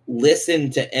don't listen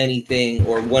to anything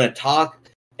or want to talk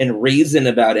and reason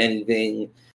about anything,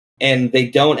 and they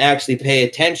don't actually pay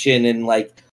attention. And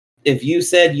like, if you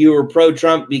said you were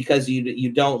pro-Trump because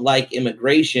you don't like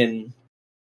immigration,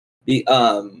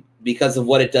 because of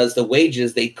what it does to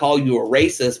wages, they call you a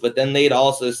racist. But then they'd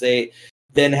also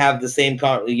then have the same,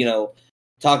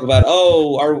 talk about,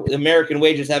 oh, our American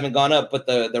wages haven't gone up, but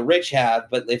the rich have.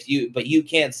 But you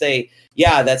can't say,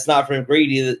 yeah, that's not from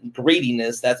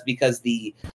greediness. That's because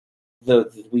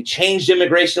we changed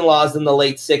immigration laws in the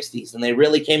late 60s, and they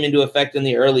really came into effect in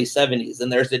the early 70s.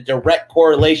 And there's a direct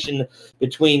correlation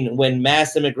between when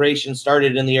mass immigration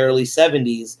started in the early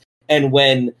 70s and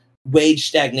when wage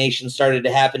stagnation started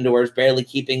to happen, to where it's barely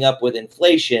keeping up with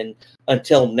inflation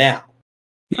until now.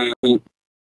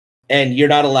 And you're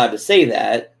not allowed to say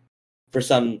that for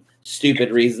some stupid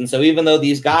reason. So even though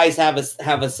these guys have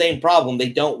a same problem, they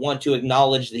don't want to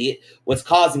acknowledge what's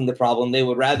causing the problem. They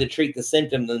would rather treat the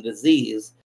symptom than the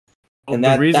disease. And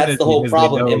that's the whole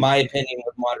problem, in my opinion,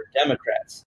 with modern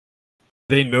Democrats.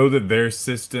 They know that their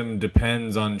system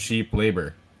depends on cheap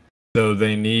labor. So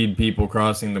they need people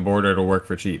crossing the border to work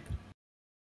for cheap.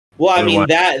 Well, I mean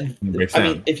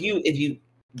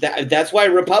that's why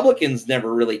Republicans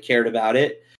never really cared about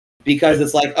it, because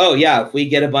it's like, oh yeah, if we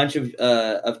get a bunch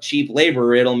of cheap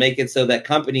labor, it'll make it so that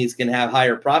companies can have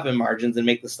higher profit margins and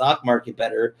make the stock market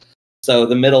better. So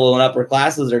the middle and upper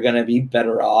classes are going to be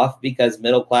better off because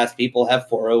middle class people have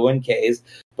 401ks.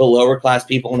 The lower class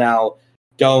people now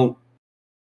don't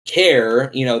care.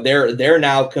 They're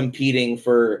now competing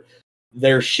for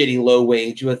their shitty low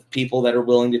wage with people that are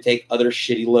willing to take other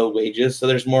shitty low wages. So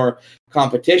there's more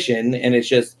competition, and it's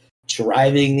just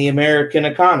driving the American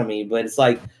economy. But it's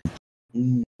like,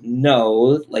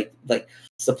 no, like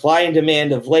supply and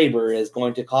demand of labor is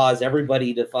going to cause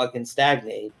everybody to fucking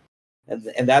stagnate.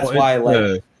 And that's why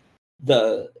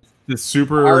the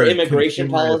super our immigration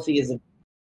policy is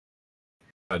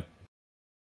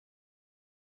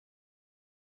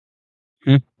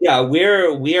yeah,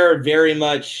 we are very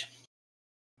much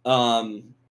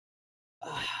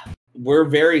we're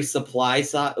very supply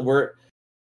side.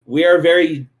 We are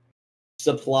very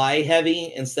supply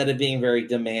heavy instead of being very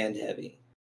demand heavy,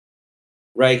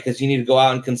 right? Because you need to go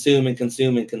out and consume and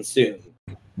consume and consume.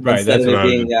 Right, that's what I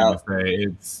was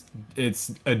going to say.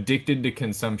 It's addicted to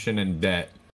consumption and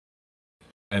debt,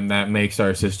 and that makes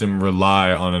our system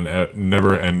rely on a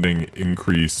never-ending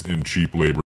increase in cheap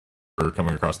labor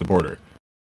coming across the border.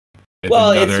 It's more.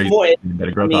 I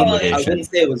wouldn't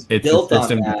say it was built on that. It's a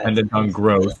system dependent on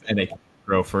growth, and it can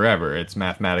grow forever. It's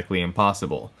mathematically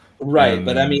impossible. Right, and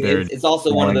but I mean, it's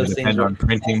also one of those things. On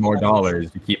printing more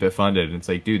dollars to keep it funded. And it's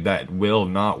like, dude, that will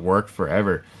not work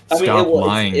forever. Stop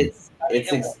lying.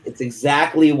 It's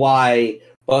exactly why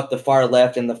both the far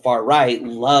left and the far right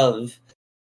love,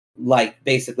 like,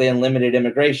 basically unlimited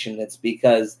immigration. It's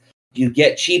because you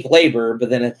get cheap labor, but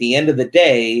then at the end of the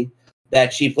day, that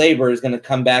cheap labor is going to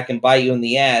come back and bite you in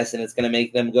the ass, and it's going to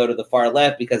make them go to the far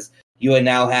left because you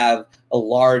now have a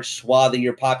large swath of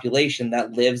your population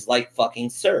that lives like fucking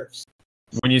serfs.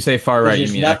 When you say far right,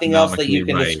 you mean nothing else that you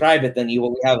can describe it. Then you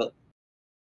will have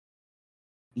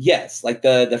yes, like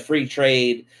the free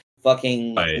trade,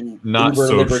 fucking not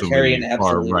uber libertarian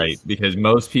far right. Because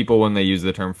most people, when they use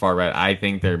the term far right, I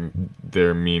think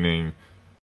they're meaning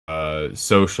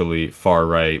socially far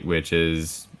right, which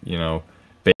is,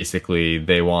 basically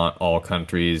they want all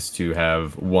countries to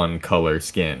have one color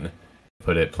skin.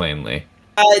 Put it plainly.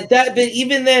 But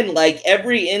even then, like,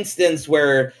 every instance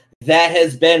where that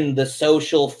has been the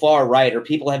social far right, or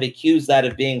people have accused that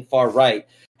of being far right,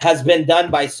 has been done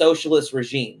by socialist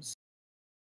regimes.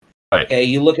 Right. Okay,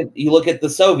 you look at the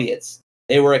Soviets.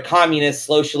 They were a communist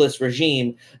socialist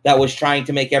regime that was trying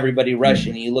to make everybody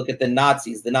Russian. You look at the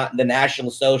Nazis, the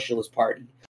National Socialist Party.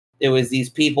 It was these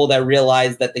people that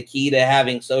realized that the key to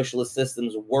having socialist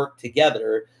systems work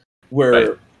together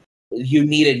were you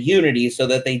needed unity, so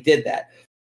that they did that.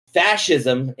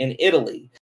 Fascism in Italy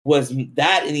was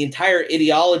that, and the entire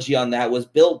ideology on that was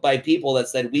built by people that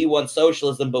said, we want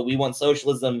socialism, but we want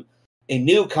socialism a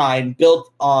new kind,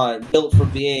 built for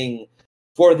being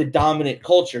for the dominant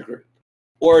culture group.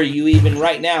 Or you even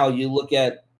right now, you look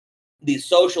at these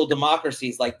social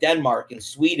democracies like Denmark and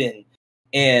Sweden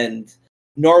and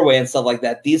Norway and stuff like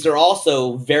that. These are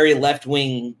also very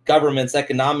left-wing governments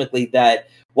economically that,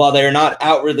 while they're not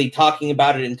outwardly talking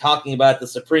about it and talking about the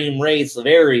supreme race of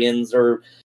Aryans or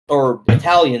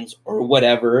Italians or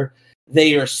whatever,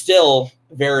 they are still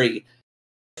very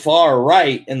far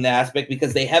right in the aspect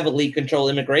because they heavily control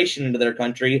immigration into their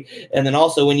country. And then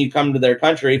also when you come to their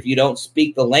country, if you don't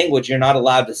speak the language, you're not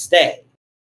allowed to stay.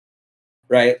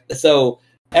 Right? So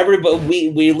everybody,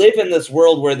 we live in this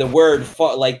world where the word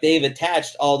like they've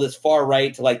attached all this far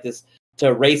right to like this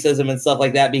to racism and stuff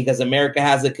like that because America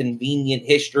has a convenient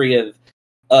history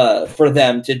of for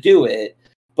them to do it.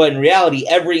 But in reality,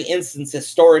 every instance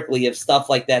historically of stuff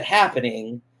like that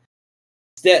happening,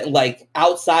 like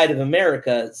outside of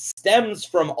America, stems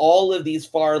from all of these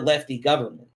far lefty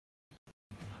governments.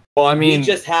 Well, I mean, we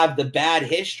just have the bad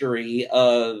history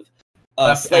of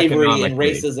slavery and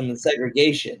racism and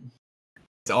segregation.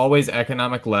 It's always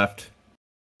economic left,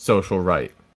 social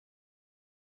right.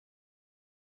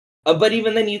 But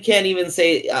even then, you can't even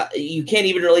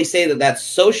really say that that's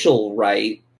social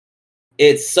right.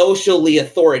 It's socially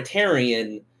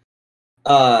authoritarian,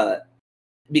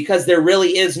 because there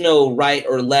really is no right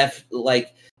or left.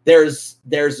 Like there's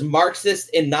Marxist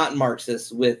and not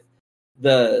Marxist with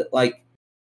the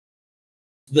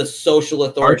social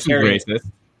authoritarian. Marx is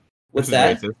racist. What's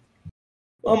that? Racist.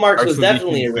 Well, Marx was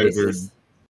definitely a racist.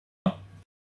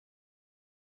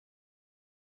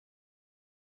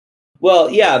 Well,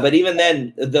 yeah, but even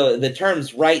then, the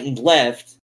terms right and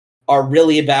left are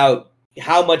really about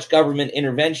how much government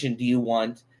intervention do you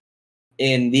want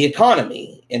in the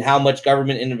economy, and how much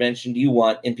government intervention do you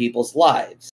want in people's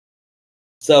lives.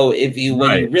 So when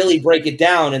you really break it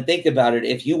down and think about it,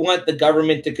 if you want the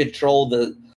government to control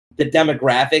the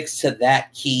demographics to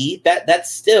that key,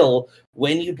 that's still,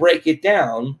 when you break it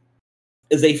down,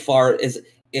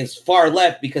 is far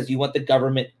left because you want the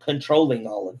government controlling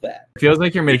all of that. It feels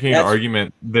like you're making an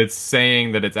argument that's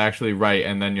saying that it's actually right,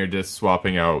 and then you're just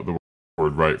swapping out the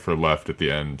word right for left at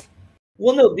the end.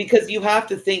 Well, no, because you have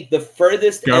to think the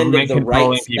furthest end of the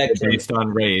right spectrum based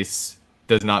on race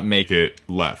does not make it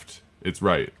left. It's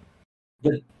right.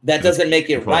 But that doesn't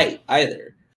make it right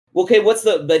either. Okay, but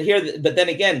then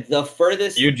again, the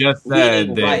furthest you just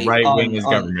said that right wing is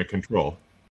government control.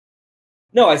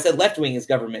 No, I said left wing is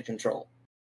government control.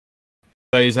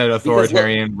 So you said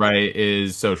authoritarian right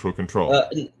is social control.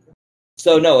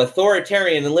 So no,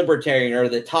 authoritarian and libertarian are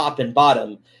the top and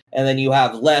bottom, and then you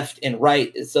have left and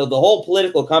right. So the whole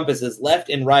political compass is left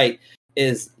and right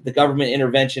is the government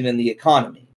intervention in the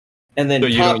economy, and then so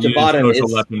top to bottom is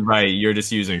left and right. You're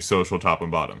just using social top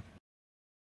and bottom.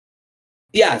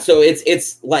 Yeah, so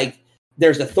it's like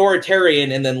there's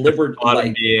authoritarian and then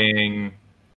bottom being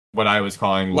what I was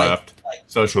calling left,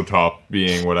 social top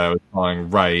being what I was calling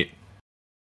right.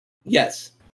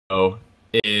 Yes. So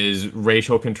is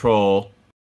racial control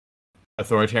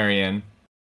authoritarian?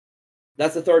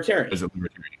 That's authoritarian. Is it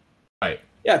libertarian? Right.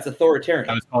 Yeah, it's authoritarian.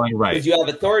 I was calling right. Because you have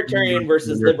authoritarian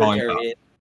versus libertarian.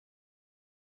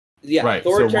 Yeah, right.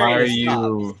 Authoritarian so why are is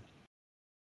you?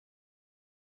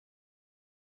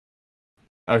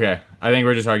 Okay, I think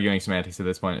we're just arguing semantics at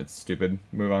this point. It's stupid.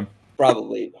 Move on.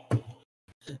 Probably.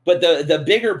 But the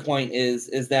bigger point is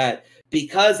that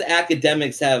because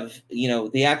academics have,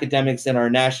 the academics in our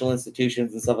national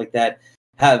institutions and stuff like that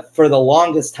have for the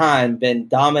longest time been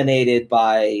dominated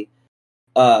by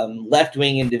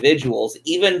left-wing individuals,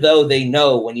 even though they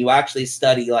know when you actually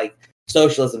study like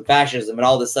socialism, fascism, and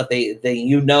all this stuff, they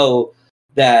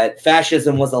that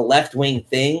fascism was a left-wing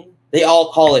thing. They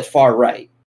all call it far right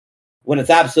when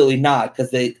it's absolutely not, because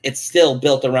it's still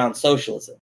built around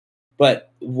socialism.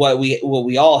 But what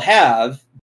we all have,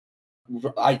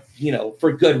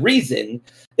 for good reason,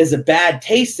 is a bad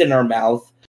taste in our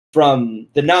mouth from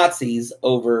the Nazis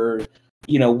over,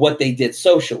 what they did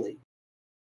socially.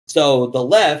 So the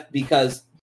left, because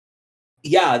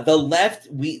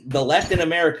the left in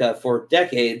America for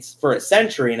decades, for a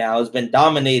century now, has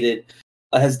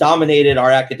dominated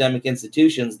our academic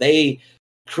institutions. They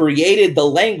created the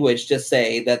language to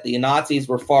say that the Nazis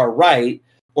were far right,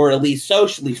 or at least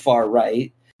socially far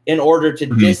right, in order to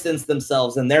distance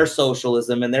themselves and their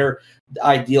socialism and their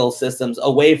ideal systems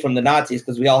away from the Nazis,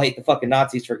 because we all hate the fucking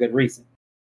Nazis for good reason.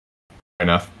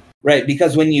 Enough. Right,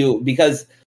 because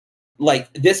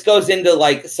this goes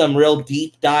into some real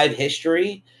deep dive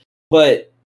history, but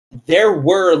there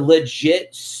were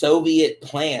legit Soviet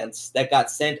plants that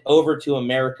got sent over to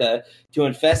America to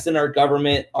invest in our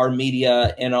government, our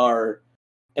media, and our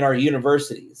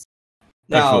universities.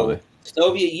 Now, absolutely.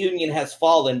 Soviet Union has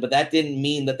fallen, but that didn't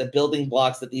mean that the building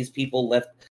blocks that these people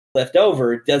left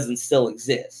over doesn't still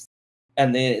exist,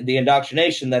 and the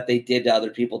indoctrination that they did to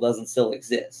other people doesn't still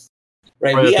exist.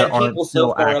 right? Or We that there had aren't people so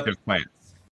still far up. active plants.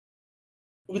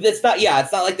 It's not. Yeah,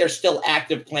 it's not like there's still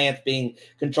active plants being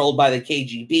controlled by the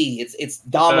KGB. It's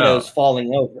dominoes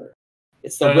falling over.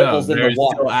 It's the ripples in the There's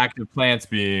water. still active plants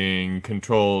being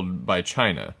controlled by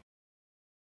China.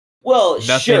 Well,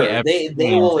 Nothing sure, ever they changed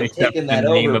will have except taken the that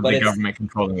name over, of but the it's government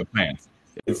controlling the plants.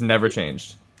 It's never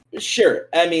changed. sure.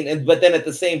 I mean, but then at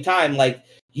the same time, like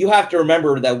you have to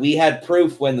remember that we had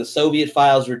proof when the Soviet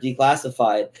files were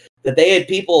declassified that they had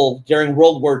people during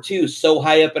World War II so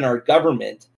high up in our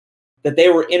government that they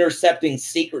were intercepting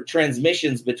secret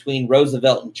transmissions between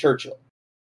Roosevelt and Churchill.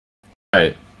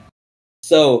 Right.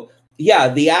 So yeah,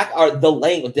 the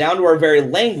language down to our very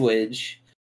language,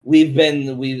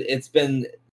 it's been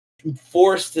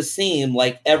forced to seem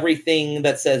like everything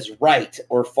that says right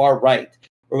or far right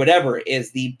or whatever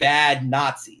is the bad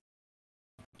Nazi.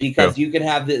 Because you can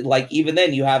have this, like even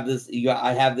then you have this.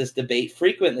 I have this debate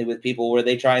frequently with people where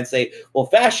they try and say, "Well,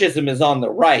 fascism is on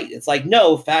the right." It's like,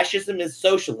 no, fascism is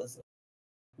socialism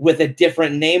with a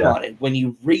different name on it. When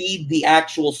you read the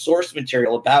actual source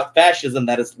material about fascism,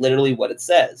 that is literally what it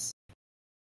says.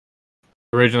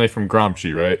 Originally from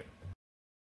Gramsci, right?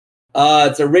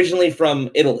 It's originally from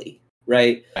Italy,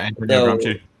 right? Antonio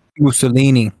Gramsci.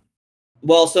 Mussolini.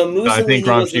 Well, so I think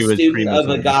Mussolini was a Gramsci was student of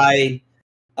a pre-Mussolini. guy.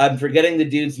 I'm forgetting the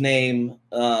dude's name.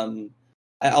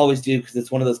 I always do because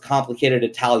it's one of those complicated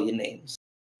Italian names.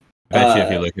 I bet you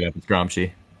if you look it up, it's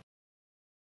Gramsci.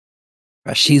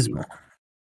 Fascismo.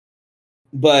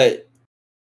 But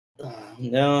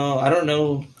no, I don't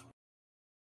know.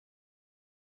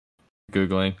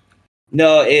 Googling.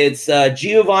 No, it's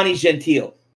Giovanni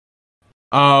Gentile.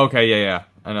 Oh, okay, yeah.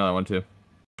 I know that one too.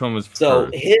 Which one was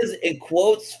So first?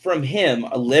 quotes from him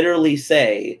literally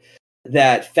say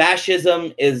that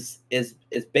fascism is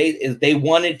they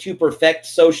wanted to perfect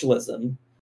socialism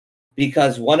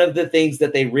because one of the things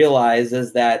that they realize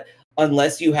is that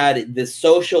unless you had the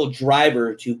social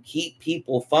driver to keep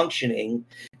people functioning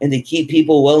and to keep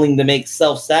people willing to make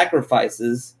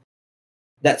self-sacrifices,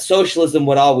 that socialism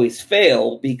would always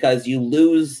fail because you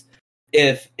lose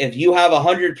if you have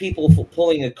 100 people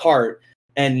pulling a cart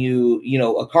and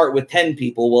a cart with 10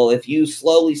 people. Well, if you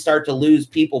slowly start to lose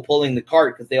people pulling the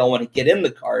cart because they all want to get in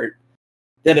the cart,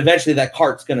 then eventually that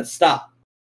cart's going to stop.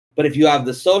 But if you have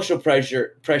the social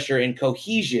pressure and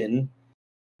cohesion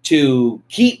to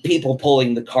keep people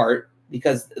pulling the cart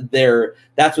because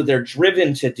that's what they're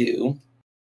driven to do,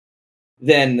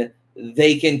 then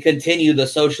they can continue the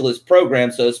socialist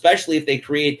program. So especially if they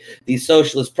create these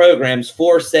socialist programs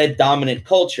for said dominant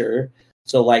culture,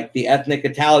 so like the ethnic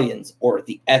Italians or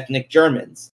the ethnic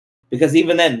Germans, because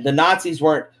even then the Nazis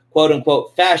weren't quote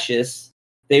unquote fascists,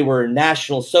 they were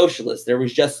national socialists. There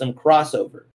was just some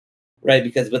crossover,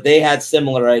 right? But they had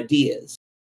similar ideas,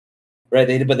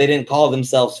 right? But they didn't call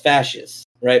themselves fascists,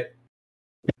 right?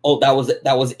 Oh, that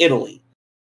was Italy.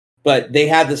 But they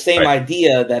had the same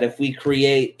idea that if we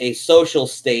create a social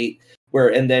state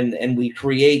and we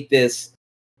create this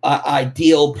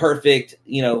ideal, perfect,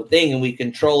 thing, and we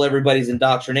control everybody's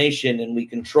indoctrination and we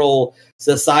control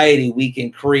society, we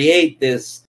can create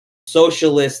this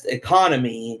socialist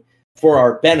economy for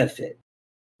our benefit.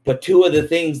 But two of the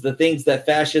things that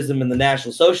fascism and the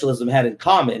National Socialism had in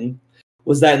common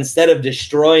was that instead of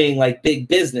destroying like big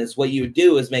business, what you would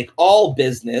do is make all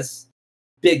business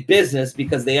big business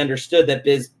because they understood that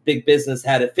big business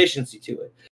had efficiency to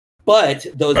it. But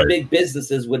those big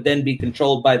businesses would then be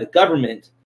controlled by the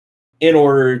government in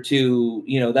order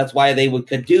to, that's why they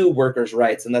could do workers'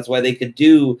 rights, and that's why they could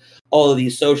do all of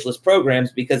these socialist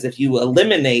programs, because if you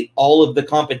eliminate all of the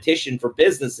competition for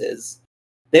businesses,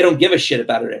 they don't give a shit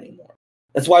about it anymore.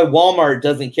 That's why Walmart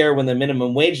doesn't care when the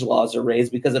minimum wage laws are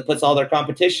raised, because it puts all their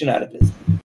competition out of business.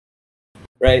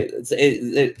 Right?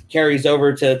 It carries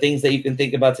over to things that you can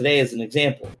think about today as an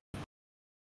example.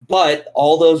 But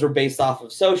all those are based off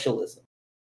of socialism.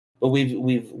 But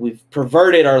we've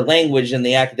perverted our language and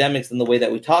the academics and the way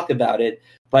that we talk about it,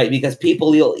 because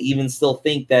people even still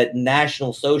think that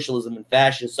National Socialism and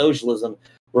fascist socialism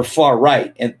were far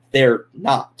right, and they're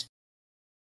not.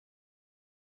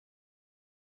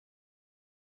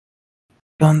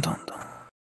 Dun, dun, dun.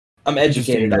 I'm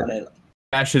educated on it.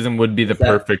 Fascism would be the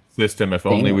perfect system if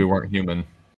only we weren't human.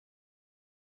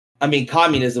 I mean,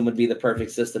 communism would be the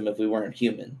perfect system if we weren't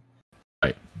human.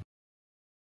 Right.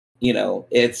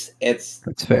 It's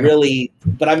really,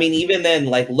 but I mean, even then,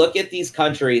 like, look at these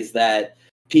countries that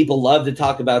people love to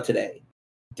talk about today.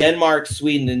 Denmark,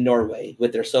 Sweden, and Norway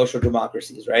with their social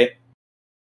democracies, right?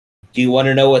 Do you want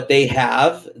to know what they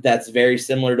have that's very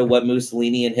similar to what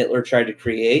Mussolini and Hitler tried to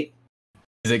create?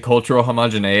 Is it cultural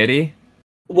homogeneity?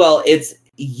 Well, it's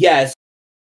yes.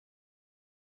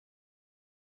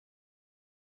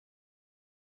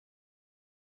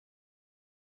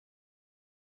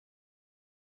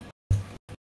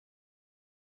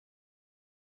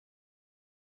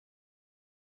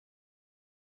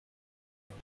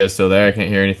 guys still there? I can't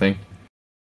hear anything.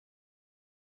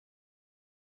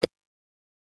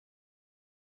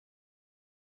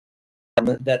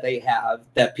 That they have,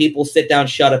 that people sit down,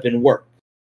 shut up, and work.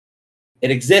 It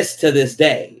exists to this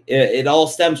day. It all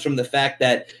stems from the fact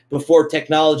that before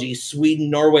technology,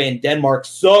 Sweden, Norway, and Denmark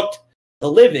sucked to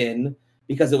live in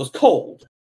because it was cold,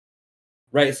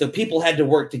 right? So people had to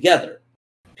work together.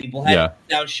 People had to sit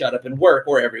down, shut up, and work,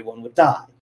 or everyone would die.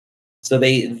 So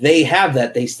they have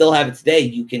that. They still have it today.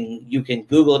 You can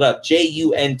Google it up.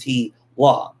 JUNT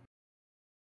law.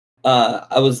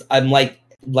 My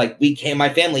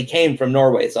family came from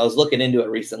Norway, so I was looking into it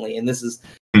recently, and this is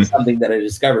something that I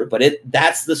discovered. But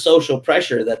that's the social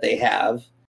pressure that they have,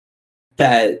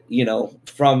 that, you know,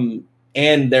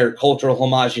 and their cultural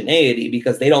homogeneity,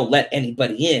 because they don't let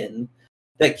anybody in,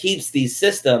 that keeps these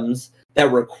systems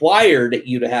that required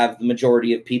you to have the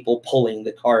majority of people pulling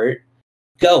the cart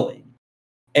going.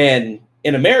 And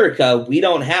in America, we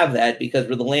don't have that because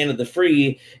we're the land of the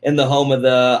free and the home of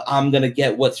the I'm going to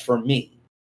get what's for me.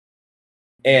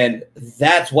 And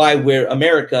that's why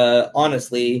America,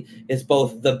 honestly, is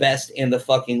both the best and the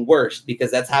fucking worst,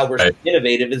 because that's how we're so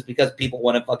innovative, is because people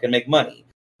want to fucking make money.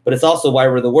 But it's also why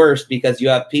we're the worst, because you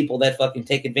have people that fucking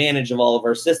take advantage of all of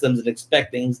our systems and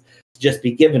expect things to just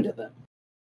be given to them.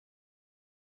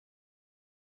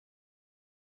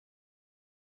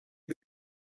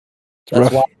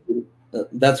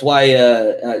 That's why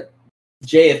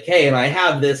JFK, and I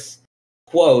have this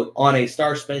quote on a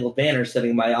Star-Spangled Banner sitting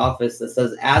in my office that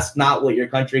says, "Ask not what your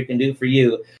country can do for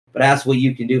you, but ask what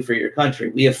you can do for your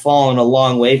country." We have fallen a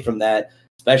long way from that,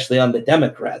 especially on the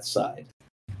Democrat side.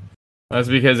 That's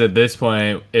because at this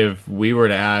point, if we were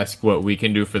to ask what we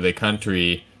can do for the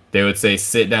country, they would say,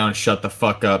 sit down, shut the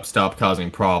fuck up, stop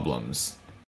causing problems.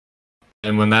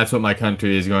 And when that's what my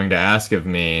country is going to ask of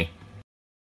me,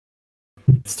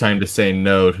 it's time to say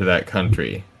no to that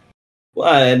country.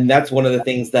 Well, and that's one of the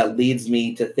things that leads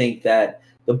me to think that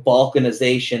the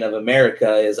balkanization of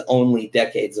America is only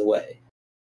decades away.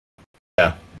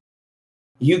 Yeah.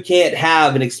 You can't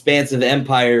have an expansive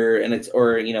empire an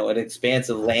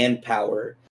expansive land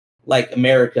power like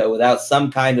America without some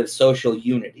kind of social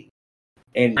unity.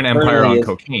 And an empire on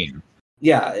cocaine.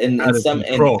 Yeah, and as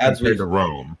compared to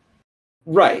Rome.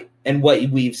 Right. And what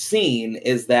we've seen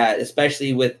is that,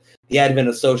 especially with the advent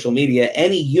of social media,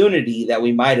 any unity that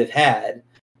we might have had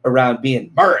around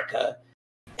being America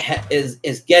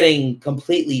is getting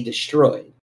completely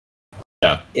destroyed.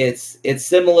 Yeah. It's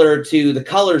similar to the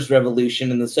Colors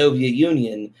Revolution in the Soviet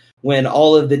Union, when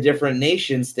all of the different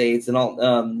nation states and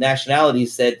all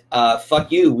nationalities said,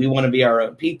 fuck you, we want to be our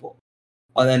own people.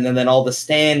 And then all the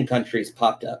Stan countries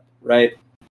popped up, right?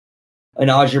 And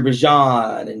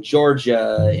Azerbaijan and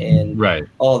Georgia and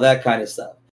all that kind of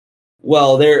stuff.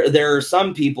 Well, there are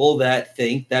some people that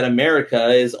think that America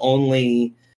is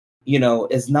only,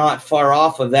 is not far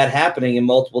off of that happening in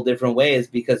multiple different ways,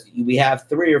 because we have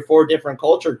 3 or 4 different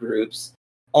culture groups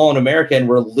all in America, and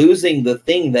we're losing the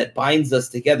thing that binds us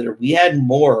together. We had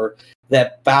more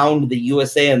that bound the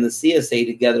USA and the CSA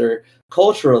together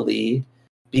culturally,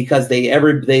 because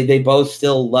they both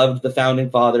still loved the founding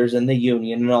fathers and the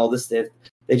Union and all this stuff.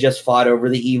 They just fought over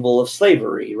the evil of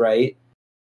slavery, right?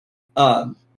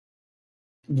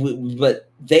 But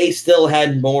they still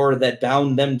had more that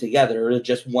bound them together,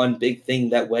 just one big thing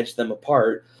that wedged them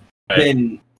apart,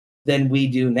 than we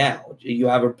do now. You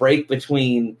have a break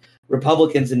between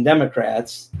Republicans and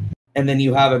Democrats, and then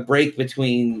you have a break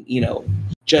between,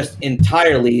 just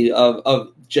entirely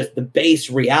of just the base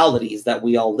realities that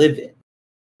we all live in.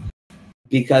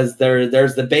 Because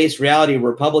there's the base reality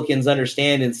Republicans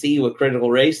understand and see what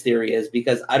critical race theory is.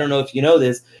 Because I don't know if you know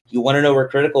this, you want to know where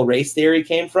critical race theory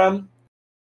came from?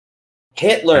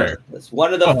 Hitler. That's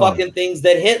one of the fucking things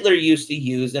that Hitler used to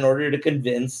use in order to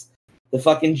convince the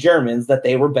fucking Germans that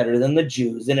they were better than the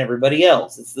Jews and everybody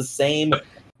else. It's the same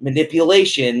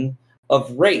manipulation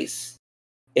of race.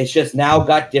 It's just now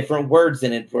got different words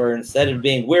in it, where instead of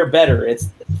being we're better, it's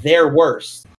they're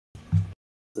worse.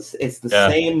 It's the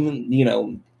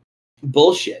same,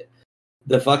 bullshit.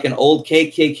 The fucking old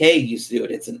KKK used to do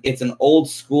it. It's an old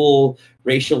school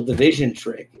racial division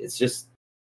trick. It's just,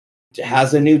 it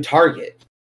has a new target,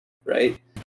 right?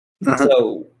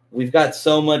 So we've got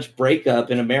so much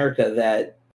breakup in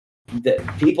America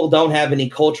that people don't have any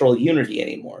cultural unity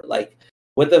anymore. Like,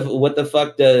 what the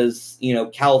fuck does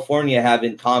California have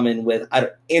in common with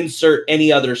insert any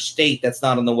other state that's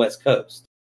not on the West Coast?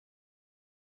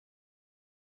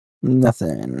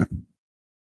 Nothing.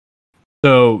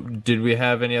 So, did we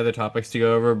have any other topics to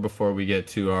go over before we get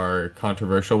to our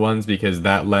controversial ones? Because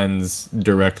that lends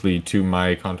directly to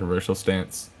my controversial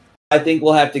stance. I think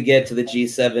we'll have to get to the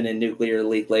G7 and nuclear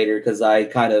leak later because I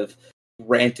kind of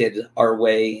ranted our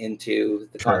way into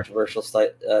the controversial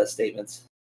statements.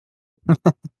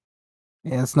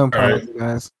 Yeah, it's no problem,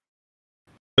 guys.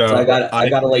 So I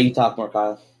gotta let you talk more,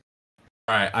 Kyle.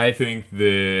 All right, I think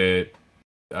that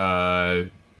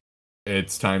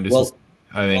it's time to.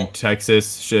 I think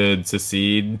Texas should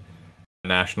secede,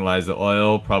 nationalize the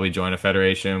oil, probably join a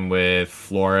federation with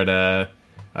Florida.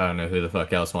 I don't know who the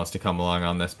fuck else wants to come along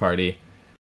on this party.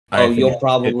 You'll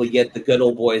probably get the good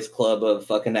old boys club of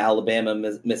fucking Alabama,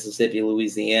 Mississippi,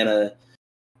 Louisiana.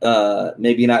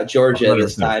 Maybe not Georgia 100%.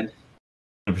 This time.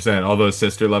 100%. All those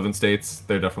sister loving states,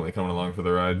 they're definitely coming along for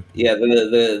the ride. Yeah,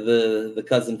 the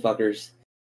cousin fuckers.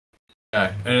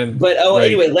 Yeah,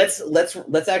 anyway,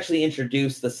 let's actually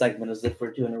introduce the segment as if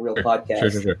we're doing a real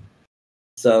podcast. Sure.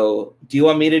 So, do you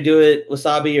want me to do it,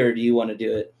 Wasabi, or do you want to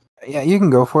do it? Yeah, you can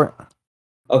go for it.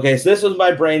 Okay, so this was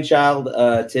my brainchild.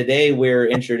 Today we're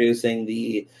introducing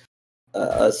the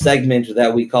segment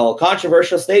that we call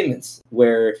controversial statements,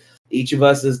 where each of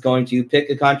us is going to pick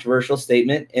a controversial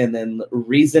statement and then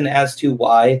reason as to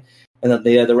why, and then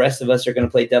the rest of us are going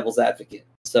to play devil's advocate.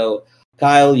 So,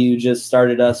 Kyle, you just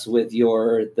started us with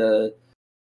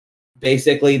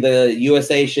basically the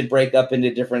USA should break up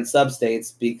into different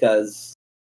substates because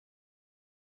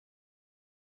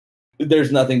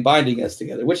there's nothing binding us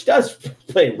together, which does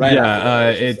play right. Yeah,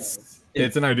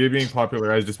 it's an idea being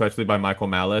popularized, especially by Michael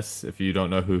Malice. If you don't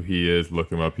know who he is,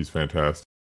 look him up. He's fantastic.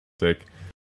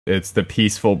 It's the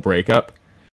peaceful breakup.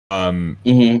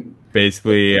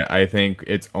 Basically, I think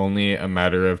it's only a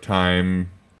matter of time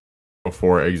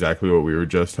before exactly what we were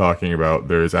just talking about.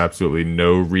 There's absolutely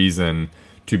no reason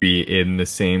to be in the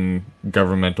same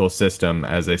governmental system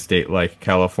as a state like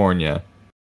California,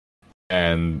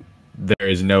 and there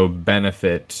is no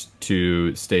benefit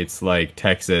to states like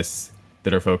Texas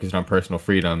that are focused on personal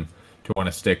freedom to want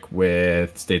to stick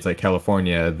with states like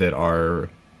California that are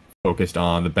focused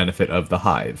on the benefit of the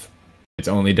hive. It's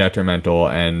only detrimental,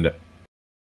 and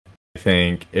I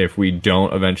think if we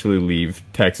don't eventually leave,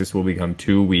 Texas will become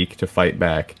too weak to fight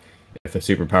back if a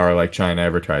superpower like China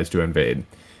ever tries to invade.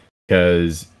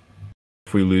 Because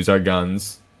if we lose our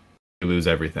guns, we lose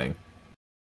everything.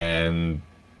 And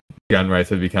gun rights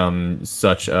have become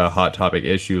such a hot topic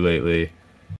issue lately.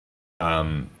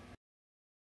 I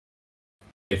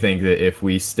think that if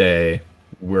we stay,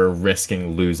 we're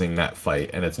risking losing that fight,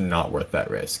 and it's not worth that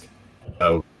risk.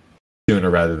 So sooner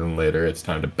rather than later, it's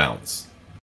time to bounce.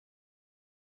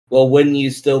 Well, wouldn't you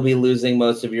still be losing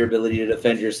most of your ability to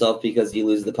defend yourself because you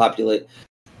lose the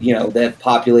that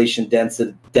population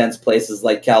dense places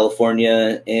like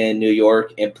California and New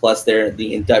York, and plus they're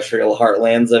the industrial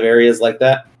heartlands of areas like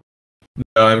that?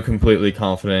 No, I'm completely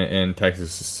confident in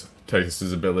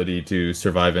Texas's ability to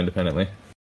survive independently.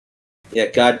 Yeah,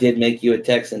 God did make you a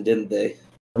Texan, didn't they?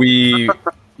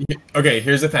 Okay,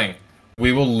 here's the thing.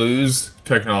 We will lose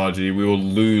technology. We will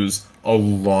lose a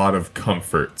lot of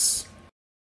comforts.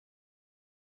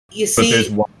 You see, but there's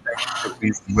one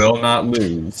thing we will not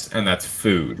lose, and that's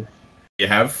food. You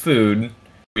have food,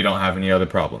 we don't have any other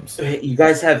problems. You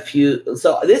guys have few.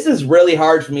 So this is really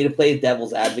hard for me to play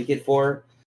devil's advocate for,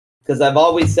 because I've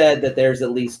always said that there's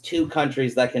at least two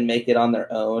countries that can make it on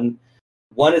their own.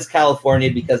 One is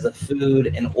California because of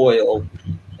food and oil,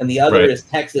 and the other is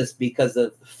Texas because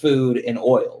of food and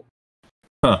oil.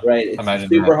 Right? It's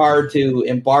super hard to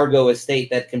embargo a state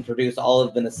that can produce all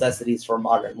of the necessities for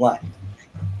modern life.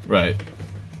 Right.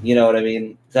 You know what I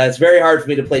mean? So it's very hard for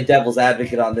me to play devil's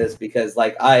advocate on this because,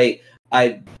 like,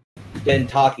 I've been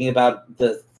talking about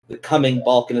the coming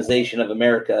balkanization of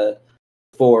America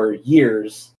for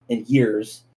years and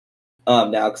years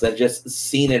now, because I've just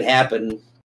seen it happen.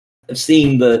 I've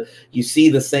seen you see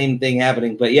the same thing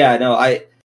happening. But yeah, no,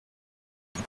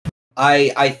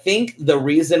 I think the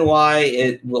reason why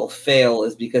it will fail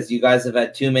is because you guys have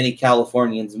had too many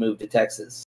Californians move to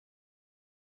Texas.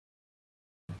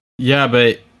 Yeah,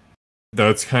 but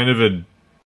that's kind of a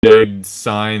big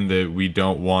sign that we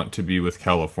don't want to be with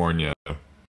California.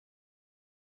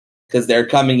 Because they're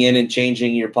coming in and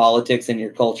changing your politics and your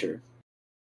culture.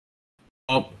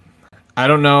 Well, I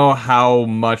don't know how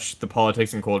much the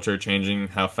politics and culture are changing,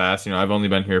 how fast. You know, I've only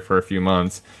been here for a few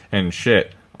months, and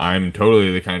shit, I'm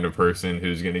totally the kind of person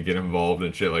who's going to get involved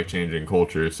in shit like changing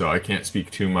culture, so I can't speak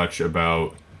too much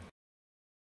about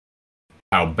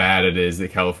how bad it is that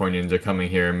Californians are coming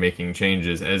here and making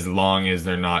changes, as long as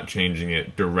they're not changing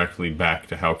it directly back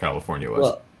to how California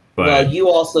was. Well, you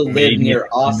also live near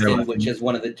Austin, which is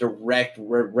one of the direct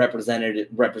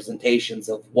representations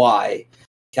of why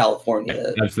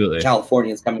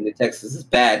Californians coming to Texas is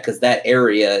bad, because that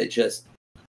area, it just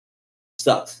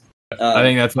sucks. I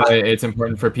think that's why it's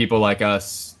important for people like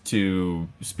us to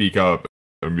speak up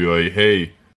and be like,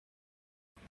 hey,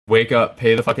 wake up,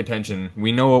 pay the fuck attention.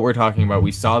 We know what we're talking about.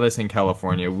 We saw this in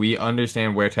California. We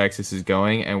understand where Texas is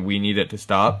going, and we need it to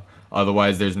stop.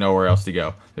 Otherwise, there's nowhere else to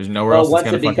go. There's nowhere else it's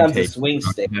going to fucking take. A swing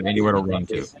state, have anywhere to run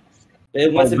to.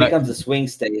 Once it becomes a swing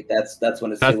state, that's when it's too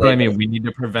late. That's what I mean. We need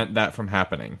to prevent that from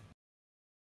happening.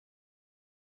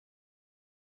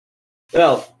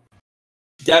 Well,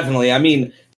 definitely. I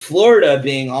mean, Florida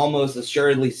being almost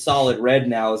assuredly solid red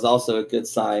now is also a good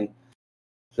sign.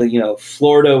 So,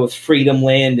 Florida with Freedom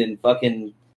Land and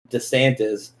fucking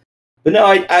DeSantis. But no,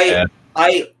 I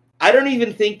don't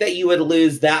even think that you would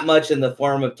lose that much in the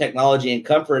form of technology and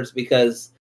comforts,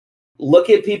 because look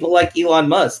at people like Elon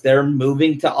Musk. They're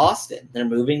moving to Austin. They're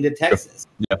moving to Texas.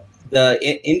 Yeah.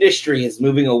 The industry is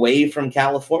moving away from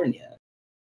California.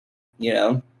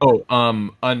 Oh,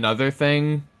 another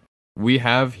thing we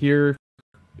have here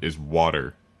is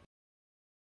water.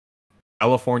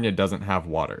 California doesn't have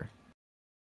water.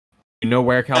 You know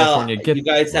where California gets? You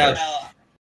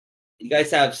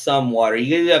guys have some water.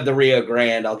 You have the Rio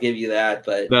Grande. I'll give you that.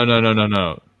 But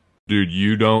no. Dude,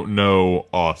 you don't know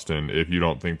Austin if you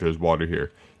don't think there's water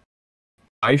here.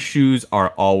 My shoes are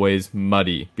always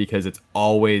muddy because it's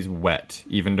always wet,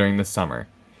 even during the summer.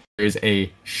 There's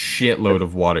a shitload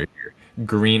of water here.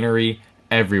 Greenery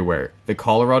everywhere. The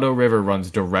Colorado River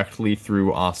runs directly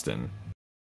through Austin.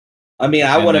 I mean,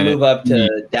 I want to move up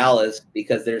to Dallas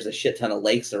because there's a shit ton of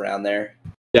lakes around there.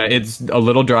 Yeah, it's a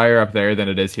little drier up there than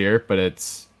it is here, but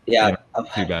it's too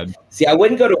bad. See, I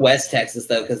wouldn't go to West Texas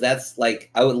though, because that's like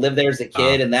I would live there as a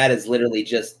kid, and that is literally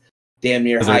just damn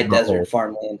near high desert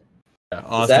farmland. Yeah,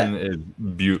 Austin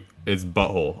is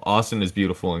butthole. Austin is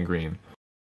beautiful and green.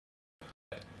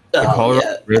 The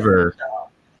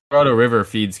Colorado River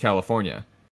feeds California.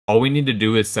 All we need to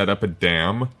do is set up a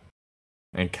dam,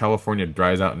 and California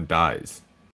dries out and dies.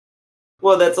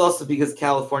 Well, that's also because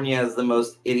California has the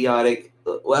most idiotic...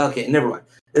 Well, okay, never mind.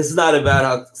 This is not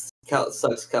about how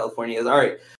sucks California is. All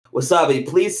right, Wasabi,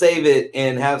 please save it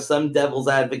and have some devil's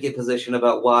advocate position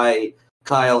about why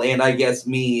Kyle and I guess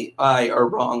I are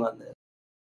wrong on this.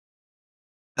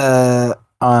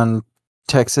 On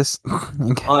Texas?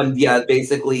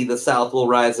 Basically the South will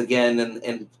rise again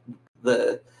and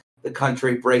the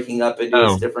country breaking up into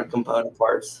its different component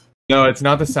parts. No, it's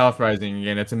not the South rising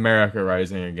again. It's America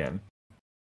rising again.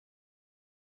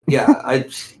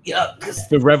 It's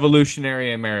the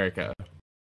revolutionary America.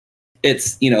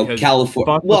 It's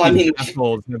California. Well, I mean,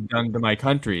 assholes have done to my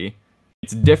country.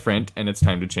 It's different, and it's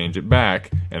time to change it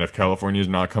back. And if California is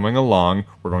not coming along,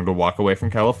 we're going to walk away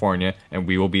from California, and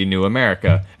we will be New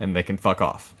America, and they can fuck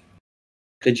off.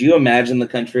 Could you imagine the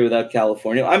country without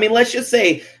California? I mean, let's just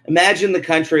say, imagine the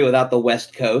country without the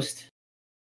West Coast.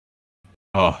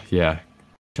 Oh, yeah.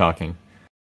 Shocking.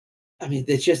 I mean,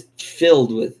 it's just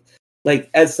filled with,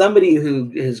 as somebody who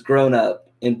has grown up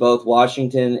in both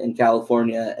Washington and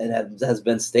California and has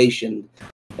been stationed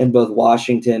in both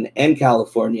Washington and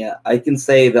California, I can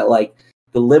say that,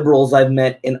 the liberals I've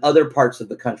met in other parts of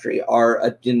the country are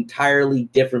an entirely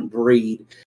different breed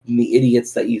than the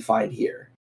idiots that you find here.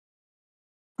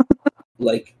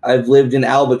 I've lived in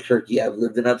Albuquerque, I've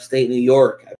lived in upstate New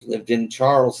York, I've lived in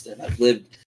Charleston, I've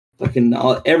lived fucking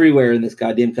everywhere in this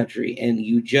goddamn country, and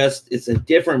it's a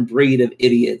different breed of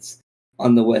idiots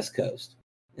on the West Coast.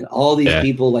 And all these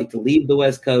people like to leave the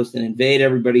West Coast and invade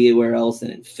everybody anywhere else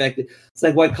and infect it. It's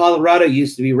like why Colorado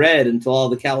used to be red until all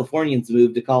the Californians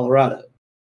moved to Colorado.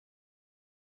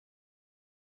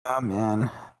 Oh, man.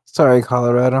 Sorry,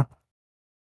 Colorado.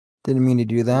 Didn't mean to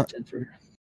do that.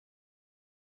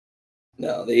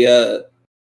 No,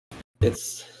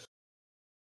 it's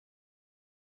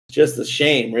just a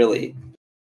shame, really.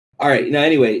 All right,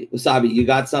 anyway, Wasabi, you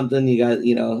got something? You got,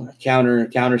 a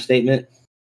counter statement?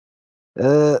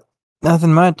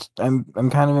 Nothing much. I'm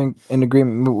kind of in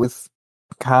agreement with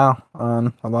Kyle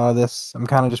on a lot of this. I'm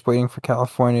kind of just waiting for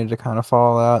California to kind of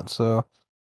fall out so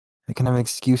I can have an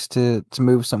excuse to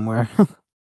move somewhere.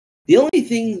 The only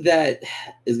thing that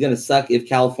is going to suck if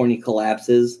California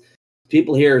collapses,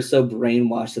 people here are so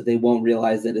brainwashed that they won't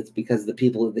realize that it's because of the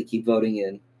people that they keep voting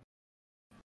in.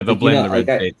 They'll blame the red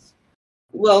states.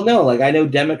 Well, no, I know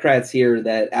Democrats here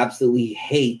that absolutely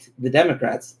hate the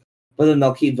Democrats, but then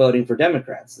they'll keep voting for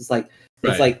Democrats. It's they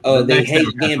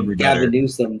hate Gavin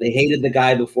Newsom. They hated the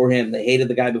guy before him. They hated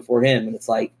the guy before him. And it's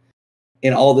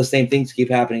and all the same things keep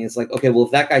happening. It's okay, well,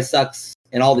 if that guy sucks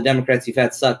and all the Democrats you've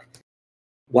had suck,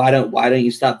 why don't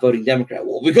you stop voting Democrat?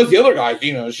 Well, because the other guys,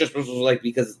 it's just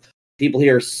because people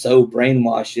here are so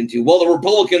brainwashed into, well, the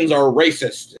Republicans are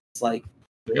racist. It's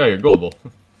yeah, you're gullible.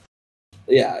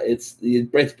 Yeah, it's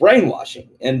brainwashing.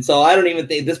 And so I don't even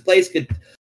think this place could,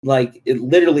 like, it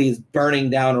literally is burning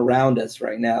down around us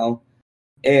right now.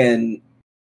 And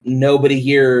nobody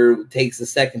here takes a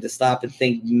second to stop and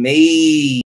think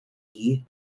maybe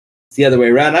it's the other way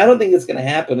around. I don't think it's going to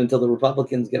happen until the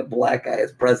Republicans get a black guy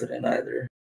as president either.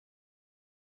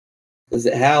 Is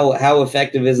it how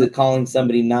effective is it calling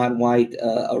somebody non-white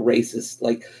a racist?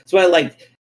 Like, that's why, like,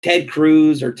 Ted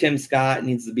Cruz or Tim Scott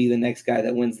needs to be the next guy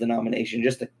that wins the nomination,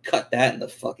 just to cut that in the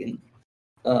fucking.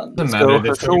 Doesn't matter.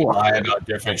 They're just going to lie about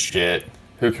different shit.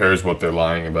 Who cares what they're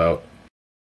lying about?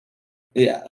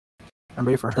 Yeah. I'm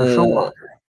ready for Herschel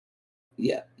Walker.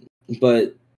 Yeah,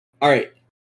 but all right,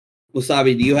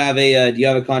 Wasabi, do you have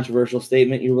a controversial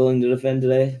statement you're willing to defend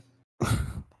today?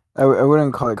 I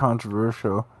wouldn't call it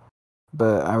controversial,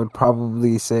 but I would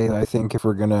probably say I think if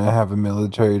we're gonna have a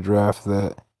military draft,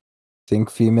 that I think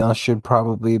females should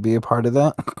probably be a part of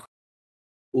that.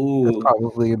 Ooh, that's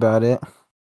probably about it.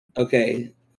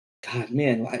 Okay, God,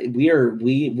 man,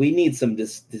 we need some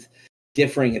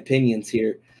differing opinions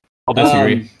here. I'll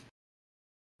disagree.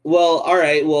 Well, all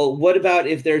right. Well, what about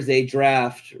if there's a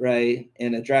draft, right?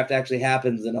 And a draft actually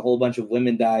happens and a whole bunch of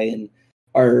women die and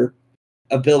our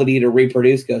ability to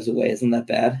reproduce goes away. Isn't that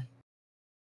bad?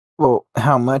 Well,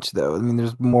 how much, though? I mean,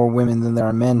 there's more women than there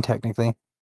are men, technically.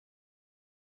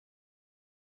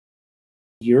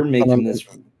 You're making this...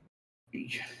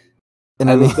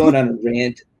 I was going on a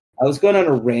rant. I was going on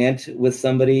a rant with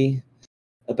somebody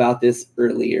about this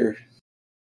earlier.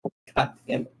 God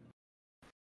damn it.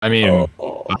 I mean,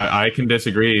 I can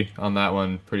disagree on that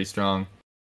one pretty strong.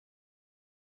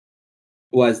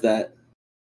 Why is that?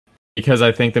 Because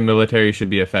I think the military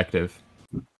should be effective.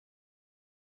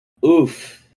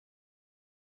 Oof.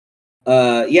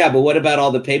 Yeah, but what about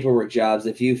all the paperwork jobs?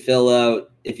 If you fill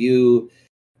out, if the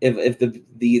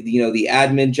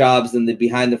admin jobs and the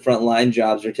behind the front line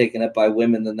jobs are taken up by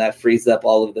women, then that frees up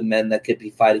all of the men that could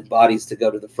be fighting bodies to go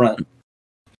to the front.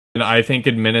 And I think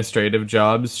administrative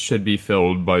jobs should be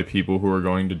filled by people who are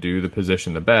going to do the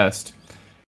position the best.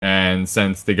 And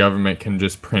since the government can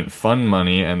just print fund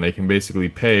money and they can basically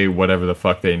pay whatever the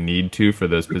fuck they need to for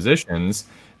those positions,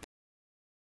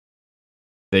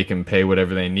 they can pay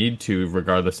whatever they need to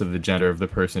regardless of the gender of the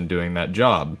person doing that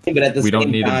job. But at the we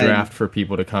don't need time, a draft for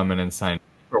people to come in and sign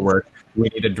paperwork. We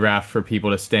need a draft for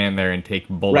people to stand there and take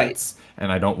bullets. Right.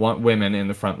 And I don't want women in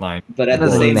the front line. But at the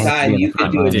same time, you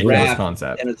could do a draft,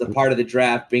 and as a part of the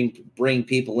draft, bring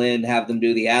people in, have them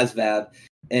do the ASVAB,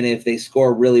 and if they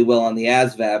score really well on the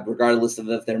ASVAB, regardless of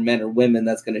if they're men or women,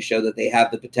 that's going to show that they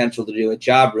have the potential to do a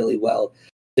job really well.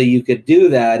 So you could do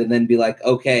that, and then be like,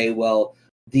 okay, well,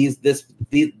 these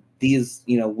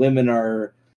women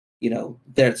are,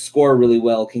 that score really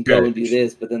well can go and do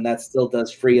this, but then that still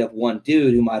does free up one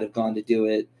dude who might have gone to do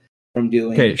it from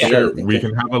doing. Okay, sure. We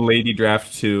can have a lady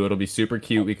draft too. It'll be super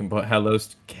cute. We can put Hello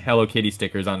Kitty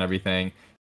stickers on everything.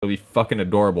 It'll be fucking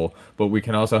adorable. But we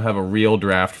can also have a real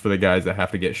draft for the guys that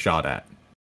have to get shot at.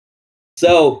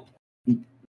 So,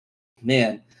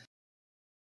 man.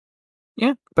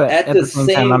 Yeah, but at the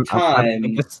same time, I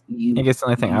guess the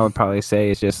only thing I would probably say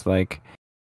is just like,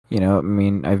 I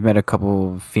mean, I've met a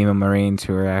couple of female Marines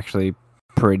who are actually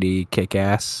pretty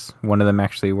kick-ass. One of them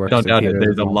actually works. Don't doubt it.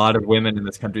 There's a lot of women in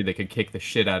this country that could kick the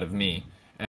shit out of me.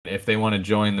 And if they want to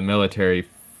join the military,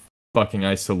 fucking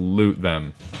I salute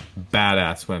them.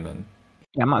 Badass women.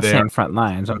 Yeah, I'm not saying front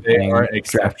lines. I'm saying are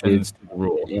exceptions to the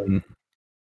rule.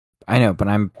 I know, but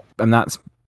I'm not.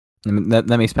 Let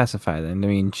me specify then. I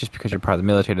mean, just because you're part of the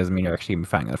military doesn't mean you're actually going to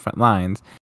be fighting on the front lines.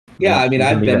 Yeah, I mean,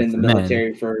 I've been in the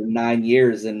military for 9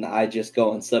 years, and I just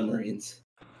go on submarines.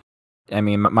 I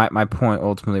mean, my point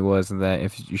ultimately was that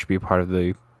if you should be a part of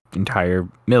the entire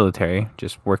military,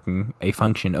 just working a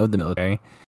function of the military.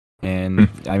 And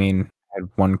I mean, I had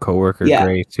one coworker,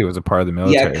 Grace, who was a part of the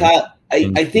military. Yeah, Kyle,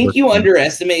 I think you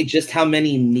underestimate just how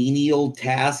many menial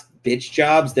task bitch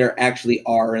jobs there actually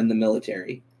are in the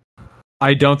military.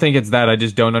 I don't think it's that. I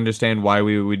just don't understand why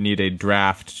we would need a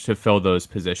draft to fill those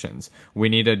positions. We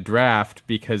need a draft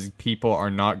because people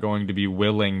are not going to be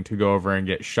willing to go over and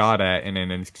get shot at in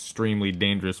an extremely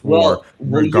dangerous war,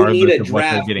 regardless of what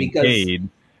they're getting paid.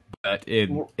 But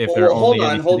if they're only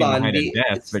sitting behind a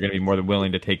desk, they're going to be more than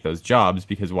willing to take those jobs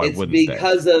because why wouldn't they?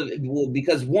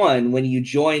 Because one, when you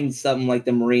join something like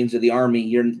the Marines or the Army,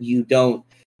 you don't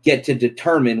get to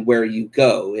determine where you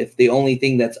go. If the only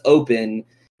thing that's open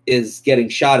is getting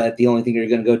shot at, the only thing you're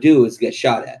going to go do is get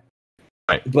shot at.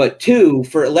 Right. But two,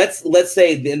 for let's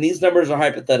say, and these numbers are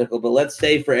hypothetical, but let's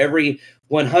say for every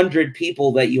 100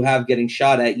 people that you have getting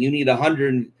shot at, you need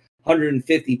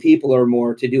 150 people or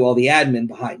more to do all the admin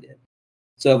behind it.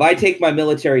 So if I take my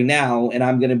military now and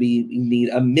I'm going to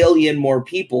need 1 million more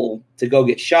people to go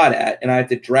get shot at, and I have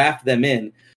to draft them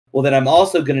in, well, then I'm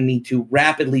also going to need to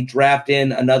rapidly draft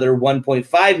in another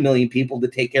 1.5 million people to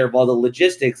take care of all the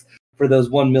logistics for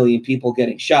those 1 million people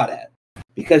getting shot at.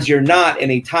 Because you're not in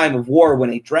a time of war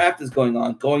when a draft is going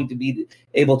on, going to be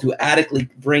able to adequately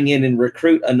bring in and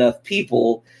recruit enough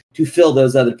people to fill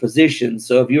those other positions.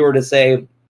 So if you were to say,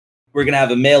 we're going to have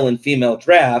a male and female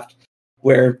draft,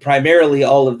 where primarily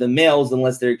all of the males,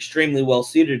 unless they're extremely well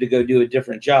suited to go do a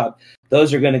different job,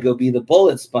 those are going to go be the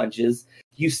bullet sponges.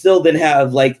 You still then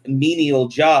have like menial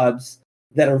jobs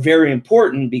that are very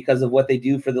important because of what they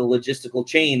do for the logistical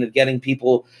chain of getting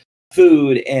people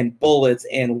food and bullets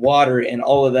and water and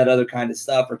all of that other kind of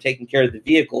stuff, or taking care of the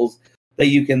vehicles that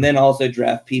you can then also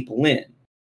draft people in.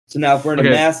 So now if we're in a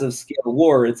massive scale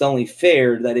war, it's only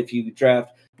fair that if you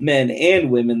draft men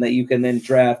and women, that you can then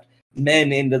draft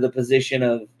men into the position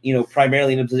of,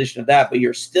 primarily in a position of that, but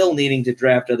you're still needing to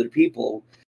draft other people.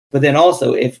 But then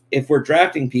also, if we're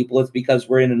drafting people, it's because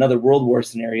we're in another world war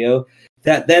scenario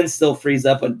that then still frees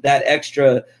up that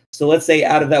extra. So let's say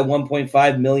out of that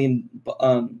 1.5 million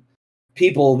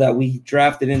people that we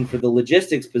drafted in for the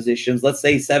logistics positions, let's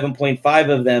say 7.5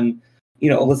 of them,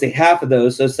 let's say half of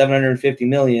those, so 750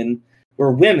 million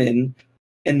were women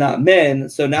and not men.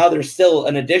 So now there's still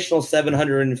an additional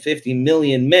 750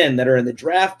 million men that are in the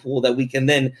draft pool that we can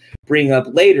then bring up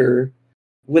later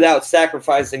without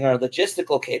sacrificing our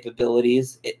logistical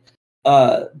capabilities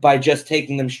by just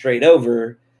taking them straight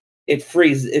over.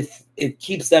 It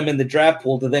keeps them in the draft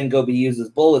pool to then go be used as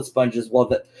bullet sponges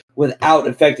without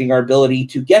affecting our ability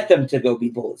to get them to go be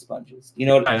bullet sponges. You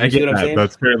know what, I get what I'm that. saying?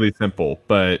 That's fairly simple,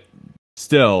 but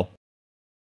still,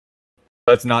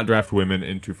 let's not draft women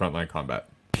into frontline combat.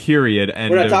 Period.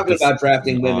 And we're not talking about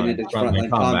drafting women into frontline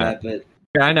combat, but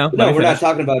yeah, I know. No, we're not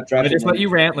talking about drafting. I just let you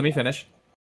rant. Let me finish.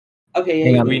 Okay,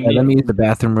 Hang on, let me use the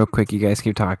bathroom real quick. You guys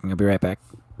keep talking. I'll be right back.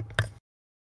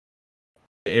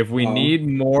 If we need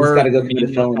more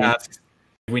menial tasks,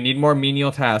 if we need more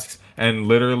menial tasks, and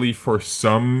literally for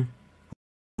some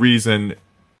reason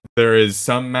there is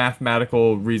some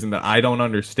mathematical reason that I don't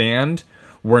understand,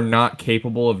 we're not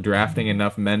capable of drafting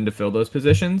enough men to fill those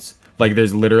positions. Like,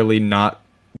 there's literally not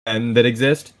men that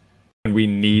exist, and we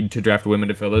need to draft women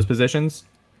to fill those positions.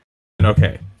 And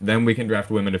okay, then we can draft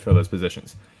women to fill those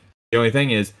positions. The only thing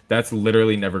is, that's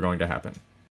literally never going to happen.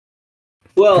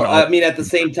 Well, I mean, at the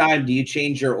same time, do you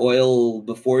change your oil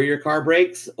before your car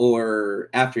breaks or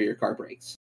after your car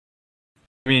breaks?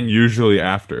 I mean, usually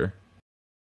after.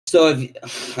 So,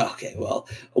 okay, well,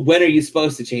 when are you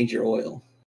supposed to change your oil?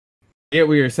 I get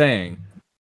what you're saying.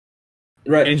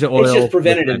 Right. Change the oil. It's just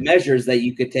preventative measures that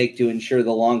you could take to ensure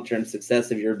the long-term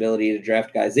success of your ability to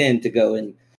draft guys in to go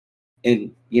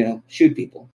and shoot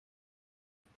people.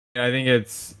 I think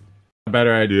it's a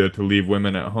better idea to leave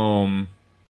women at home.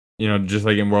 Just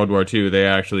like in World War II, they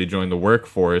actually joined the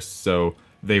workforce, so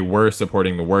they were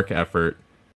supporting the work effort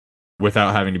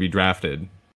without having to be drafted.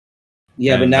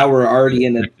 Yeah, but now we're already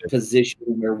in a position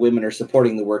where women are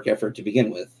supporting the work effort to begin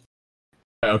with.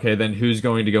 Okay, then who's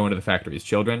going to go into the factories?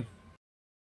 Children?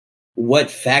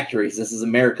 What factories? This is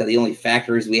America. The only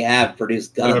factories we have produce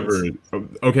guns. Whatever.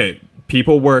 Okay,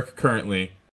 people work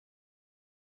currently.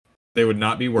 They would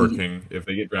not be working if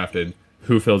they get drafted.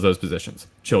 Who fills those positions?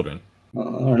 Children. I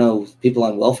don't know. People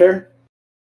on welfare?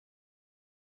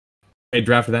 Hey,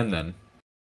 draft them then.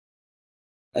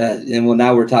 And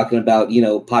now we're talking about,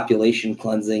 population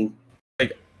cleansing.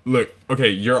 Look, okay,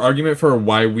 your argument for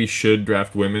why we should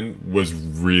draft women was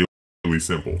really, really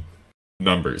simple.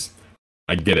 Numbers.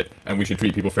 I get it. And we should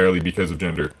treat people fairly because of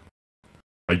gender.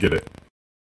 I get it.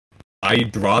 I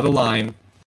draw the line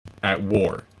at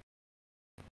war.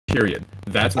 Period.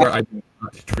 That's where I do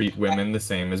not treat women the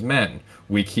same as men.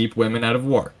 We keep women out of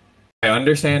war. I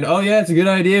understand, oh yeah, it's a good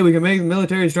idea, we can make the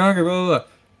military stronger, blah, blah, blah.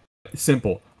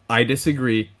 Simple. I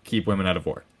disagree, keep women out of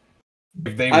war.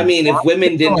 If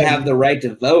women didn't have the right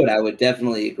to vote, I would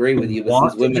definitely agree with you.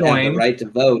 But since women have the right to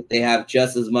vote, they have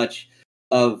just as much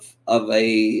of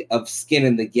skin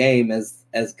in the game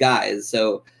as guys.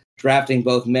 So drafting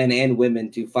both men and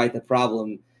women to fight the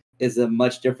problem is a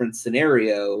much different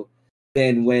scenario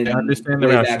than when. I understand the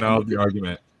rationale of the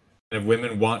argument. If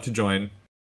women want to join,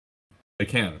 they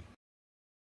can.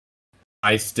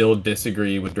 I still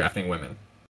disagree with drafting women.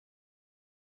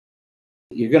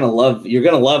 You're gonna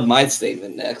love my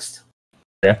statement next.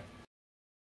 Yeah.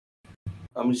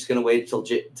 I'm just gonna wait till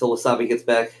Wasabi gets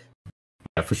back.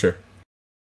 Yeah, for sure.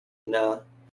 No.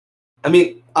 I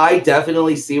mean, I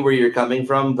definitely see where you're coming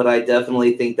from, but I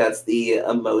definitely think that's the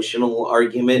emotional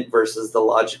argument versus the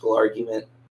logical argument.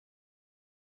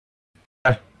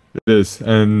 It is,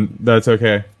 and that's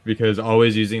okay, because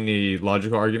always using the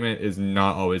logical argument is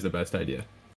not always the best idea.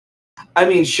 I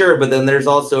mean, sure, but then there's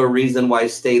also a reason why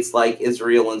states like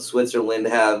Israel and Switzerland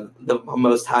have the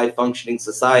most high-functioning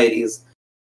societies,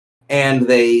 and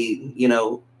they,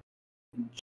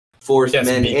 force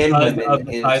men and women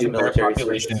into military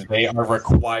service. They are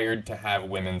required to have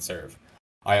women serve.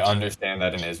 I understand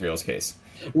that in Israel's case.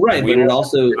 Right, but it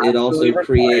also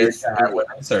creates to have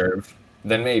women serve.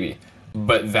 Then maybe,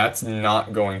 but that's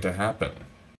not going to happen.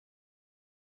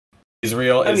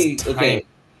 Israel is tiny. Okay.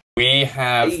 We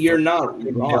have you're not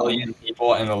million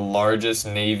people and the largest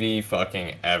navy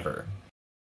fucking ever.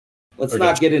 Let's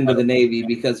not get into the Navy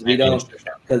because we don't,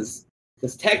 because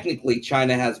technically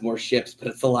China has more ships, but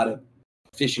it's a lot of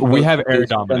fishing. We have air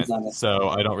dominance, so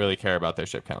I don't really care about their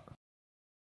ship count.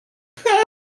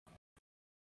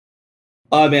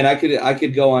 Oh man, I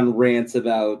could go on rants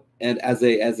about, and as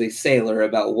a sailor,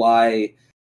 about why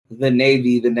the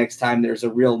Navy, the next time there's a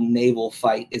real naval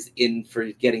fight, is in for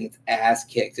getting its ass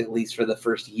kicked, at least for the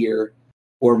first year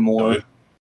or more.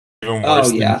 Even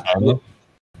worse than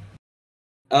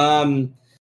China?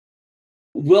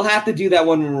 We'll have to do that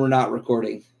one when we're not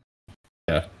recording.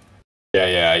 Yeah,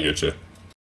 I get you.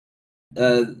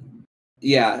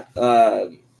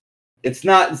 It's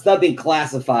nothing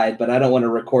classified, but I don't want to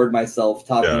record myself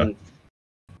talking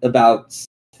about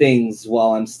things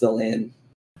while I'm still in.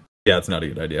 Yeah, it's not a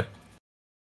good idea.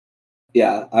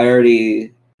 Yeah, I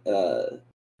already I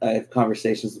have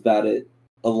conversations about it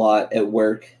a lot at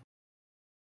work.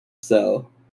 So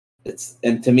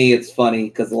to me it's funny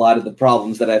because a lot of the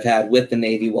problems that I've had with the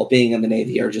Navy while being in the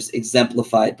Navy are just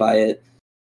exemplified by it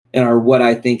and are what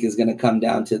I think is going to come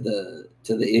down to the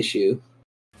issue.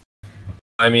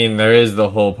 I mean, there is the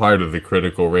whole part of the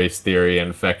critical race theory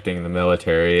infecting the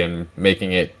military and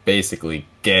making it basically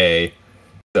gay.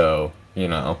 So,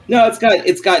 No,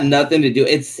 it's got nothing to do.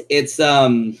 It's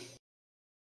a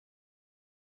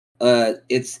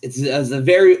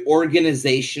very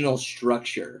organizational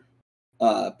structure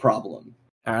problem.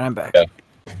 All right, I'm back. Yeah.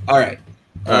 All right.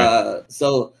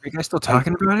 So are you guys still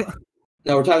talking about it?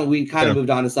 No, we're talking. We kind of moved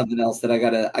on to something else that I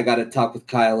gotta talk with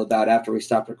Kyle about after we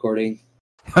stop recording.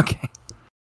 Okay.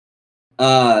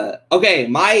 Okay.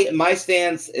 My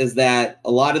stance is that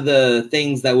a lot of the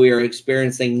things that we are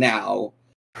experiencing now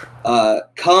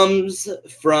comes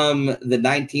from the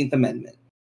 19th Amendment.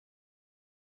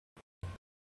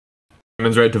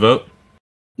 Women's right to vote?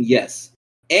 Yes.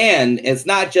 And it's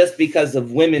not just because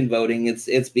of women voting,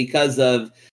 it's because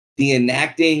of the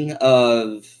enacting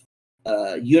of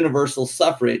universal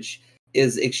suffrage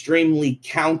is extremely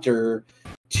counter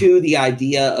to the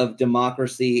idea of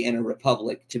democracy and a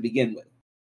republic to begin with.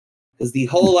 Because the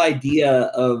whole idea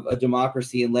of a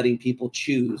democracy and letting people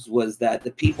choose was that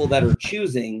the people that are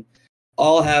choosing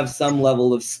all have some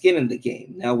level of skin in the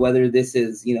game. Now, whether this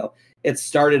is, it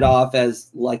started off as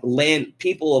like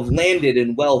people have landed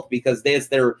in wealth because it's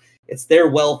their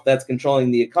wealth that's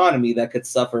controlling the economy that could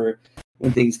suffer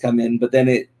when things come in. But then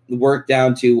it worked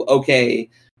down to, okay,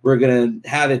 we're going to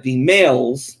have it be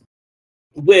males,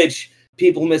 which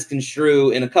people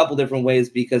misconstrue in a couple different ways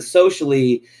because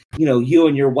socially, you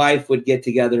and your wife would get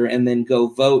together and then go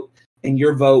vote, and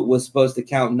your vote was supposed to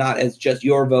count not as just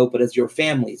your vote, but as your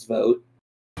family's vote,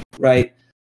 right?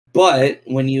 But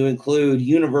when you include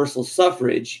universal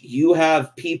suffrage, you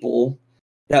have people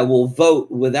that will vote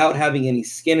without having any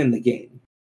skin in the game,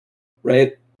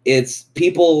 right? It's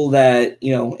people that,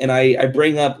 and I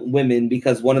bring up women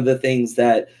because one of the things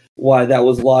why that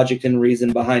was logic and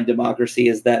reason behind democracy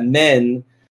is that men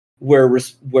were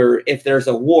if there's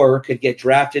a war could get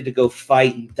drafted to go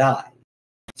fight and die.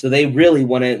 So they really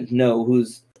want to know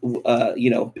who's, be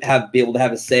able to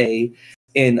have a say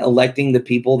in electing the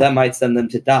people that might send them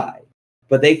to die.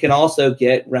 But they can also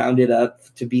get rounded up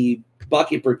to be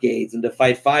bucket brigades and to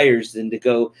fight fires and to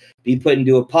go be put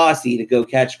into a posse to go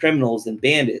catch criminals and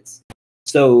bandits.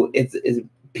 So it's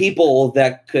people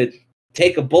that could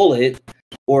take a bullet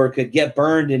or could get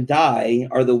burned and die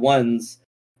are the ones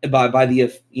by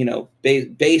the,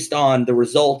 based on the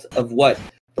result of what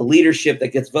the leadership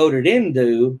that gets voted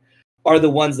into are the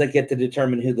ones that get to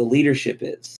determine who the leadership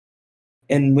is.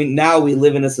 And now we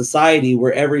live in a society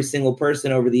where every single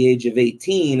person over the age of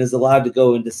 18 is allowed to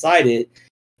go and decide it,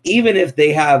 even if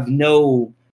they have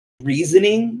no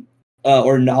reasoning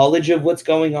or knowledge of what's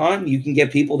going on. You can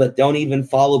get people that don't even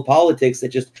follow politics that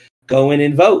just go in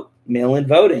and vote, mail-in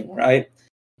voting, right?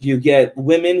 You get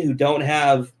women who don't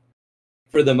have,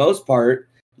 for the most part,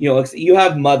 you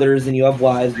have mothers and you have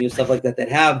wives and you have stuff like that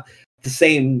have the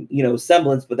same,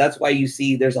 semblance, but that's why you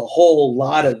see there's a whole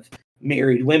lot of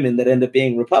married women that end up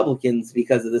being Republicans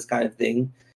because of this kind of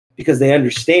thing. because they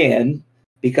understand,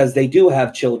 because they do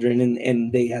have children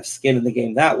and they have skin in the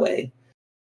game that way.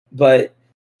 But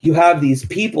you have these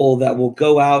people that will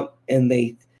go out and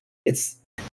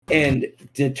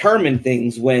determine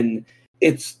things when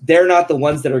they're not the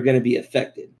ones that are going to be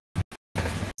affected.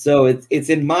 So it's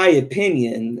in my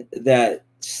opinion that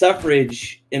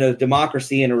suffrage in a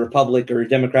democracy, in a republic or a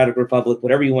democratic republic,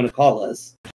 whatever you want to call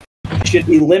us, should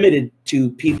be limited to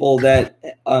people that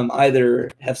either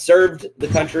have served the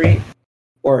country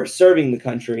or are serving the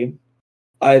country,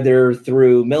 either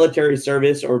through military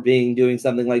service or doing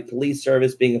something like police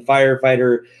service, being a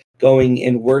firefighter, going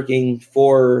and working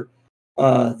for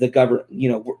the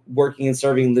government, working and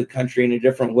serving the country in a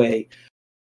different way,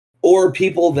 or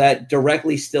people that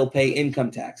directly still pay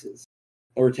income taxes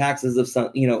or taxes of some,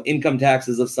 income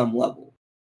taxes of some level.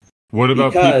 What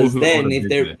about people who own a if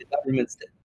they're the government's,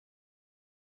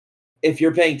 if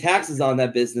you're paying taxes on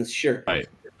that business, sure. Right.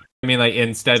 I mean, like,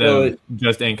 instead of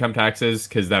just income taxes,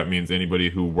 because that means anybody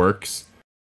who works.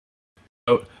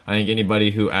 Oh, I think anybody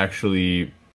who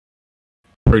actually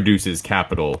produces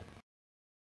capital.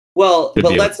 Well,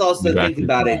 but let's also think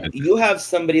about it. You have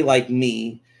somebody like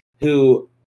me who,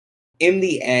 in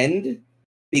the end,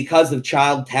 because of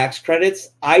child tax credits,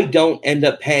 I don't end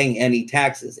up paying any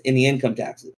taxes, any income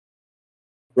taxes.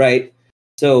 Right?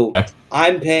 So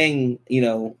I'm paying,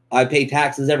 I pay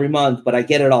taxes every month, but I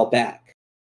get it all back.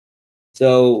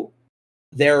 So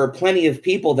there are plenty of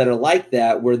people that are like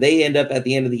that, where they end up at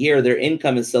the end of the year, their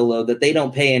income is so low that they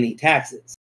don't pay any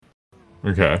taxes.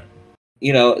 Okay.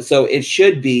 So it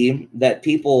should be that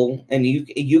people, and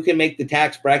you can make the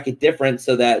tax bracket different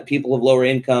so that people of lower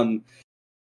income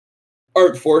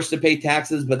aren't forced to pay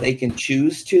taxes, but they can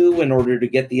choose to in order to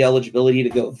get the eligibility to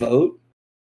go vote.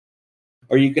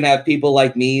 Or you can have people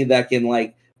like me that can,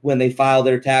 like, when they file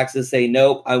their taxes, say,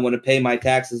 nope, I want to pay my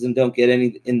taxes and don't get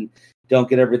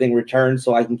everything returned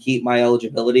so I can keep my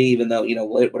eligibility, even though,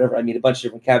 whatever. I mean, a bunch of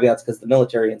different caveats because of the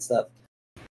military and stuff.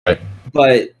 Right.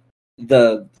 But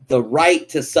the right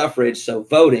to suffrage, so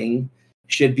voting,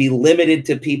 should be limited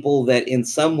to people that in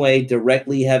some way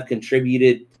directly have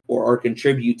contributed or are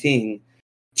contributing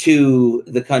to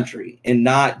the country, and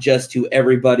not just to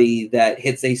everybody that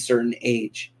hits a certain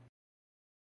age.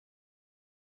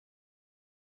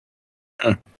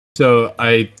 So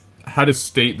how to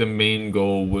state the main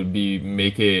goal would be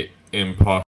make it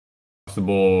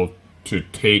impossible to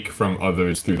take from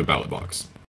others through the ballot box.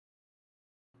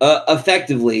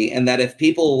 Effectively, and that if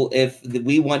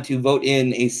we want to vote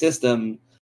in a system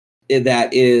that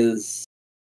is,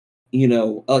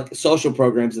 like social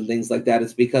programs and things like that,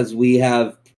 it's because we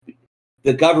have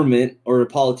the government or a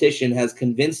politician has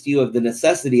convinced you of the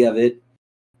necessity of it,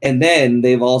 and then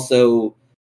they've also,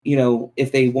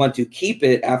 if they want to keep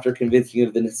it after convincing you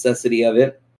of the necessity of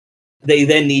it, they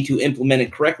then need to implement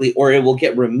it correctly, or it will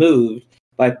get removed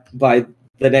by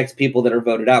the next people that are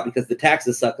voted out, because the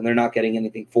taxes suck and they're not getting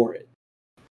anything for it.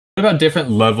 What about different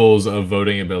levels of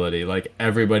voting ability? Like,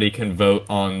 everybody can vote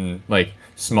on, like,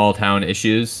 small town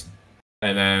issues,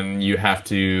 and then you have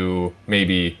to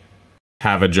maybe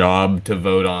have a job to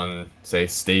vote on, say,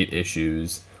 state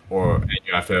issues, or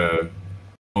you have to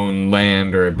own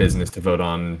land or a business to vote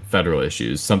on federal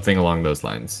issues, something along those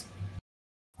lines.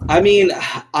 I mean,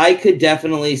 I could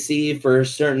definitely see for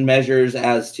certain measures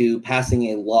as to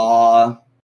passing a law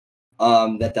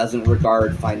that doesn't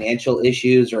regard financial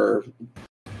issues or,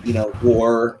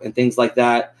 war and things like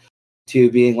that,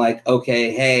 to being like,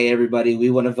 okay, hey, everybody,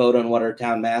 we want to vote on what our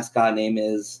town mascot name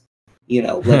is.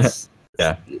 Let's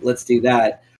let's do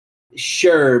that.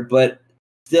 Sure, but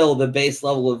still, the base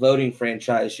level of voting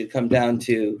franchise should come down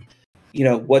to,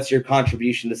 what's your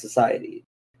contribution to society?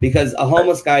 Because a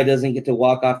homeless guy doesn't get to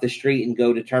walk off the street and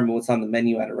go determine what's on the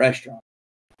menu at a restaurant.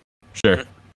 Sure.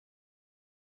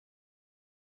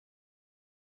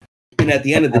 And at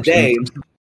the end of the day,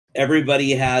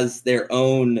 everybody has their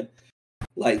own,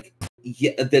 like,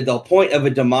 the point of a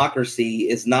democracy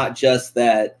is not just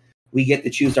that we get to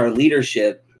choose our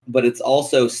leadership, but it's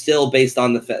also still based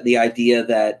on the idea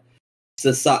that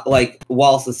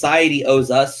while society owes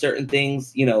us certain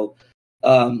things,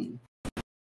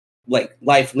 like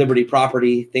life, liberty,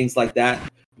 property, things like that,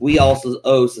 we also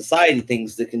owe society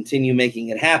things to continue making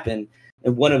it happen.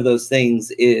 And one of those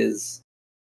things is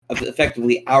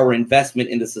effectively our investment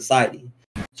into society.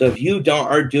 So if you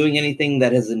aren't doing anything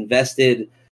that has invested,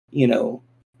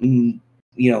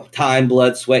 time,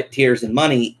 blood, sweat, tears, and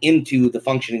money into the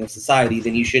functioning of society,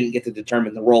 then you shouldn't get to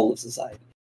determine the role of society,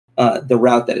 the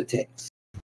route that it takes.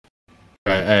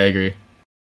 I agree.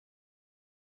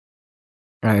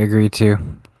 I agree too.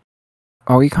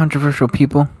 Are we controversial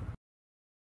people?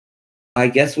 I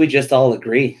guess we just all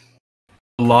agree.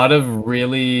 A lot of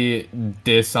really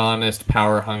dishonest,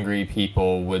 power-hungry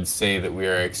people would say that we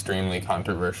are extremely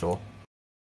controversial.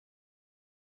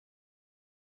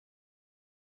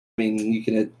 I mean, you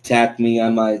can attack me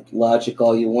on my logic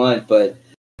all you want, but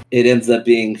it ends up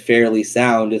being fairly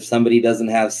sound. If somebody doesn't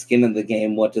have skin in the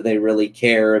game, what do they really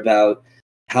care about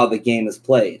how the game is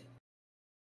played?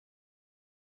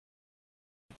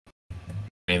 I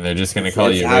mean, they're just going to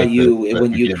call you how racist, you but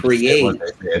when who you gives a shit create. what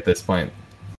they say at this point.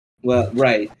 Well,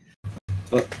 right,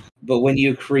 but when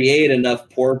you create enough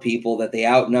poor people that they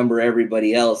outnumber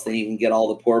everybody else, then you can get all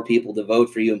the poor people to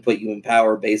vote for you and put you in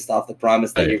power based off the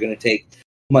promise that Right. you're going to take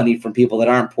money from people that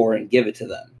aren't poor and give it to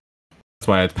them. That's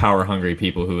why it's power-hungry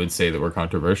people who would say that we're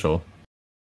controversial.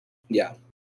 Yeah.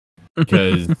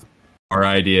 Because our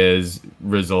ideas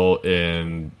result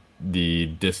in the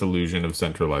dissolution of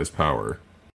centralized power.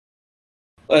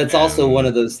 But it's also one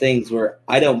of those things where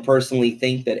I don't personally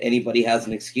think that anybody has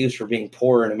an excuse for being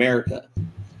poor in America.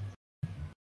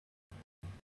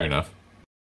 Fair enough.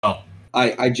 Oh,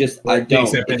 I don't.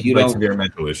 Except If in you like don't, severe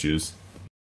mental issues.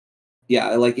 yeah,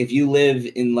 like if you live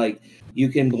in like, you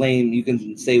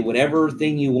can say whatever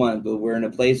thing you want, but we're in a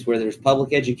place where there's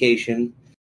public education,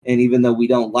 and even though we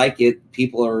don't like it,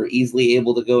 people are easily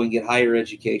able to go and get higher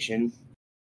education.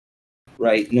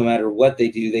 Right, no matter what they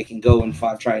do, they can go and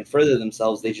try and further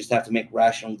themselves. They just have to make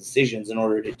rational decisions in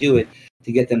order to do it,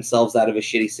 to get themselves out of a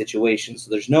shitty situation. So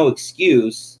there's no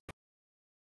excuse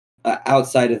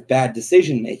outside of bad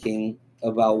decision making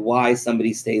about why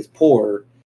somebody stays poor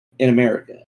in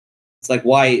America. It's like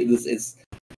why it's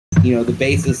the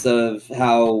basis of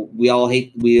how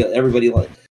everybody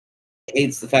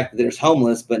hates the fact that there's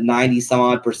homeless, but 90 some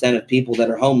odd % of people that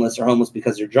are homeless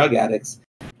because they're drug addicts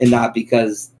and not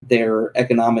because they're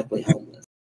economically homeless.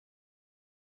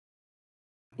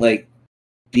 Like,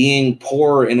 being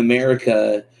poor in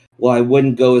America, well, I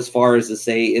wouldn't go as far as to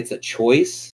say it's a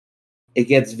choice. It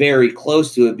gets very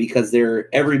close to it because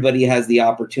everybody has the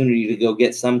opportunity to go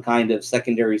get some kind of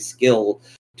secondary skill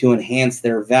to enhance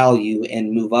their value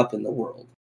and move up in the world.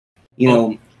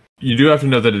 You do have to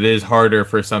know that it is harder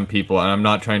for some people, and I'm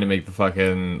not trying to make the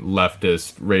fucking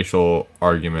leftist racial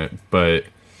argument, but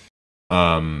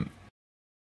I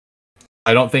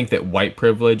don't think that white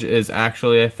privilege is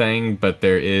actually a thing, but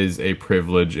there is a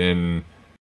privilege in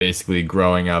basically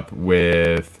growing up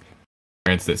with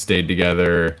parents that stayed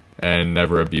together and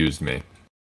never abused me.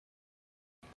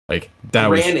 Like, that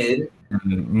granted, was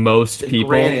most people.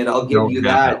 Granted, I'll give you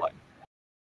that.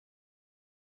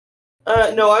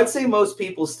 No, I'd say most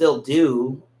people still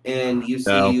do, and you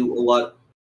see a lot.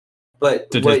 But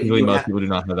statistically, most people do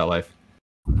not have that life.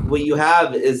 What you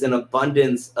have is an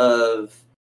abundance of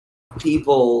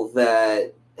people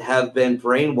that have been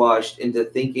brainwashed into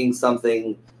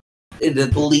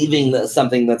believing that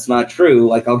something that's not true.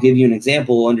 Like, I'll give you an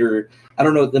example. I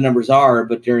don't know what the numbers are,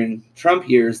 but during Trump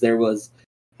years, there was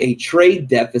a trade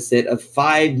deficit of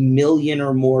 5 million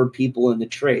or more people in the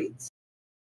trades.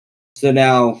 So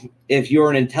now, if you're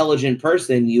an intelligent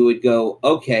person, you would go,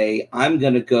 okay, I'm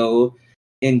going to go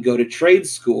to trade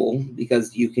school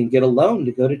because you can get a loan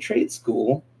to go to trade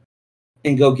school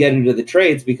and go get into the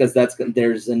trades because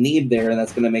there's a need there and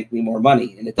that's going to make me more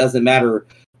money. And it doesn't matter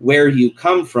where you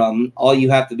come from. All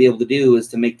you have to be able to do is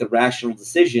to make the rational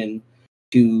decision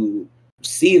to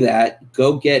see that,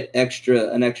 go get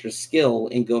an extra skill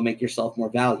and go make yourself more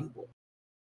valuable.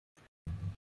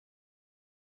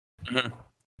 Mm-hmm.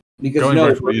 Because going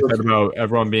back to what you said about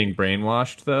everyone being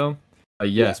brainwashed, though,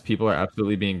 yes, people are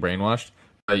absolutely being brainwashed.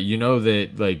 You know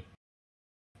that, like,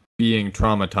 being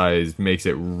traumatized makes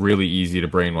it really easy to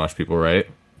brainwash people, right?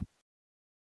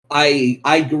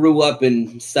 I grew up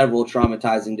in several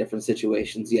traumatizing different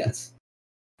situations, yes.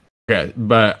 Okay,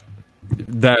 but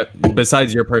that,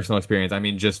 besides your personal experience, I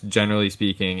mean, just generally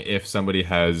speaking, if somebody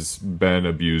has been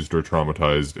abused or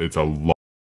traumatized, it's a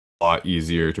lot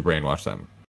easier to brainwash them.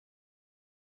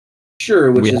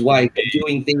 Sure, which is why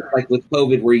doing things like with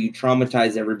COVID, where you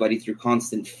traumatize everybody through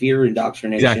constant fear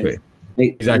indoctrination.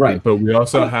 Exactly. Right. But we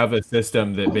also have a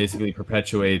system that basically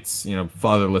perpetuates,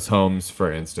 fatherless homes,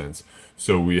 for instance.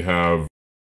 So we have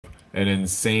an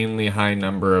insanely high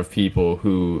number of people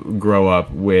who grow up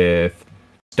with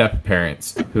step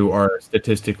parents who are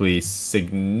statistically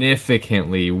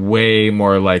significantly way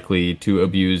more likely to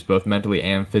abuse both mentally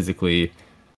and physically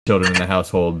children in the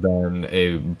household than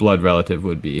a blood relative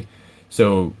would be.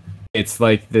 So it's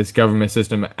like this government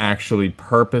system actually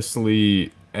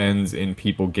purposely ends in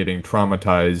people getting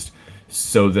traumatized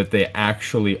so that they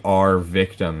actually are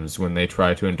victims when they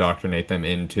try to indoctrinate them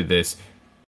into this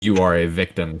 "you are a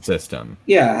victim" system.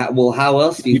 Yeah, well, how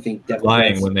else do you think Democrats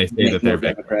lying when they say that they're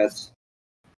Democrats?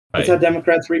 Right. That's how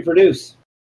Democrats reproduce.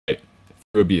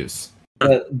 abuse.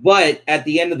 But at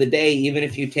the end of the day, even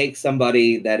if you take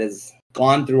somebody that has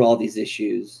gone through all these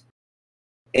issues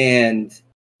and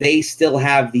they still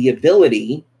have the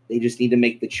ability, they just need to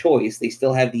make the choice, they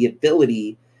still have the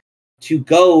ability to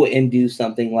go and do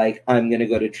something like, I'm going to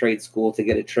go to trade school to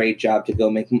get a trade job, to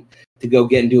go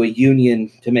get into a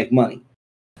union to make money.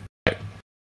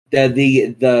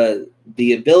 The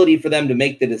ability for them to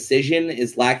make the decision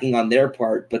is lacking on their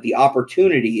part, but the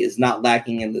opportunity is not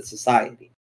lacking in the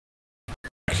society.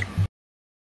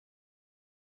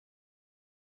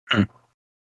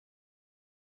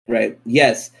 Right.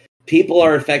 Yes. People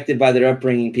are affected by their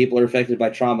upbringing. People are affected by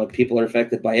trauma. People are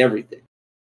affected by everything.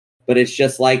 But it's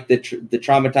just like the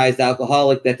traumatized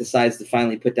alcoholic that decides to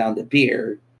finally put down the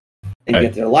beer and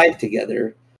get their life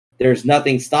together. There's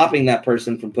nothing stopping that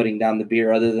person from putting down the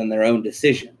beer other than their own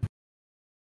decision.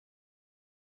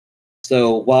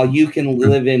 So while you can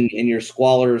live in your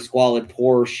squalid,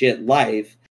 poor shit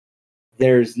life,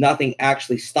 there's nothing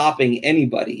actually stopping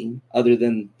anybody other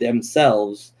than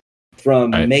themselves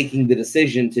from making the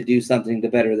decision to do something to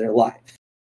better their life.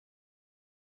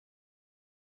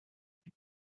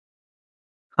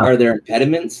 Are there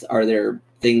impediments? Are there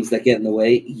things that get in the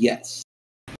way? Yes.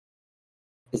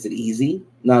 Is it easy?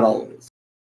 Not always.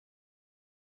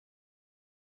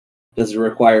 Does it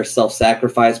require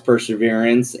self-sacrifice,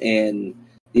 perseverance, and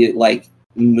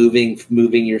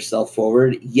moving yourself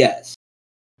forward? Yes.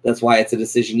 That's why it's a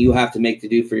decision you have to make to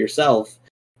do for yourself.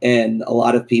 And a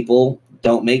lot of people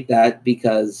don't make that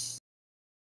because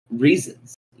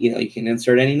reasons. You can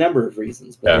insert any number of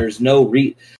reasons, but there is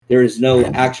no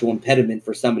actual impediment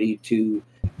for somebody to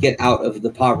get out of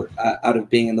the poverty, out of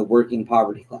being in the working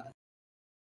poverty class.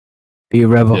 Be a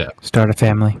rebel. Start a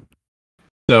family.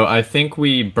 So I think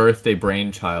we birthed a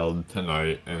brainchild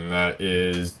tonight, and that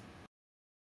is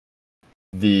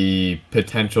the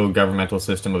potential governmental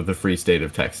system of the free state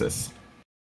of Texas.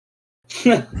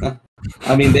 I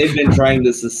mean, they've been trying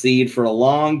to secede for a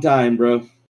long time, bro.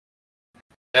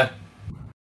 Yeah.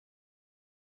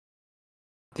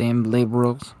 Damn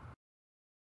liberals.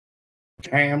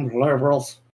 Damn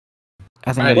liberals.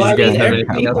 I think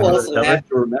people also have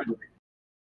to remember.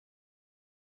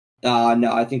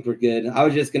 No, I think we're good. I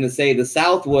was just going to say the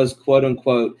South was quote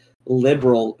unquote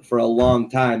liberal for a long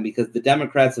time because the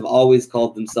Democrats have always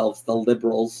called themselves the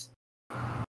liberals,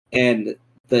 and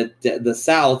the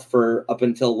South for up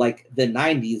until like the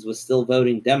 90s was still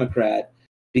voting Democrat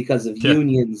because of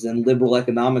unions and liberal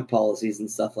economic policies and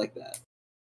stuff like that.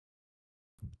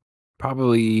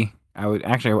 Probably,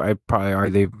 I'd probably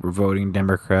argue they were voting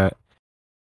Democrat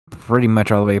pretty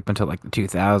much all the way up until like the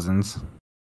 2000s.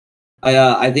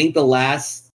 I think the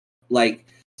last,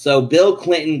 so Bill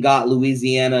Clinton got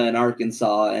Louisiana and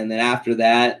Arkansas, and then after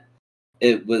that,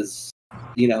 it was,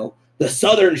 the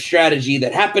Southern strategy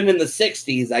that happened in the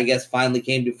 60s, I guess, finally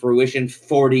came to fruition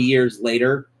 40 years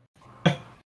later.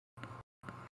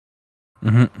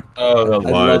 Mm-hmm. Oh, the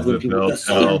lies of the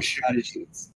Southern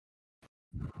strategies.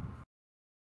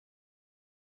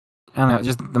 I don't know,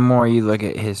 just the more you look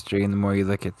at history and the more you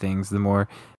look at things, the more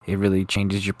it really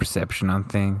changes your perception on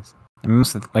things. I mean,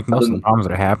 most of the problems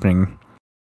that are happening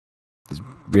is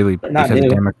really because of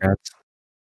Democrats.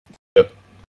 Yep.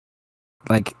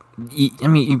 You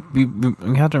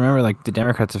have to remember, the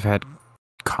Democrats have had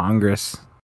Congress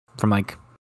from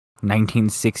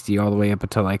 1960 all the way up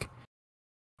until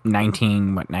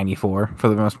 1994 for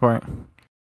the most part.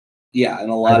 Yeah, in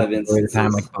a lot of instances.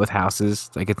 Time, both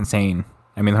houses, it's insane.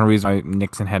 I mean, the whole reason why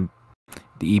Nixon had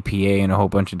the EPA and a whole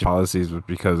bunch of policies was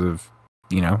because of,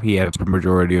 he had a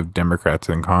majority of Democrats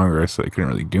in Congress, so they couldn't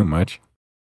really do much.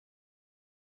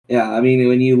 Yeah, I mean,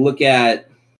 when you look at,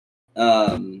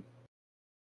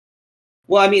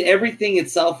 everything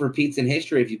itself repeats in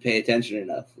history if you pay attention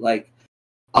enough.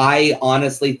 I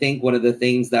honestly think one of the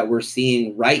things that we're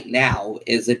seeing right now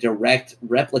is a direct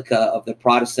replica of the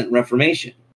Protestant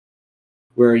Reformation,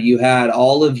 where you had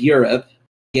all of Europe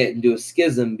get into a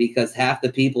schism because half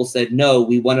the people said, no,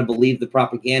 we want to believe the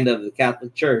propaganda of the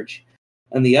Catholic Church.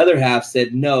 And the other half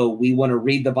said, no, we want to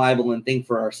read the Bible and think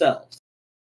for ourselves.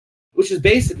 Which is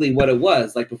basically what it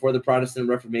was. Before the Protestant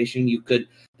Reformation,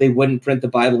 they wouldn't print the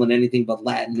Bible in anything but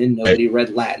Latin, and nobody read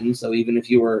Latin. So even if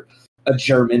you were a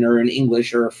German or an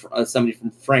English or somebody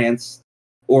from France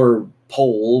or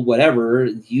Pole, whatever,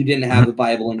 you didn't have the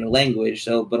Bible in your language.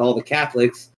 But all the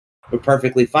Catholics were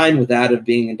perfectly fine with that, of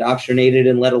being indoctrinated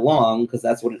and led along, because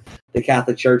that's what the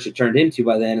Catholic Church had turned into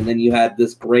by then. And then you had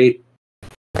this great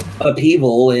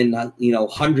upheaval in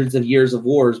hundreds of years of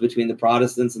wars between the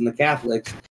Protestants and the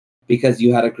Catholics, because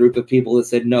you had a group of people that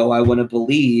said, no, I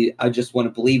just want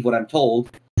to believe what I'm told,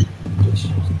 which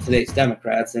today's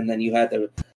Democrats. And then you had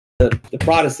the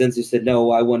Protestants who said,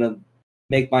 no, I want to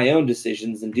make my own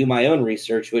decisions and do my own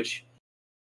research, which,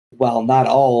 well, not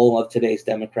all of today's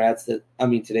Democrats,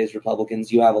 today's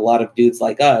Republicans, you have a lot of dudes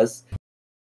like us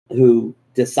who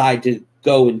decide to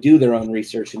go and do their own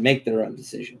research and make their own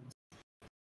decisions.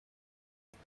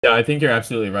 Yeah, I think you're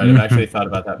absolutely right. I've actually thought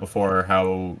about that before,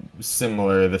 how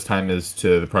similar this time is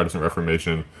to the Protestant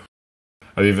Reformation.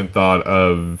 I've even thought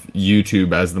of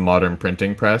YouTube as the modern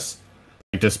printing press.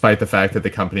 Despite the fact that the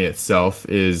company itself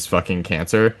is fucking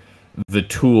cancer, the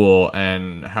tool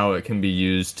and how it can be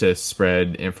used to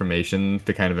spread information,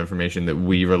 the kind of information that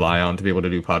we rely on to be able to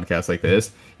do podcasts like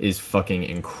this, is fucking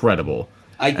incredible.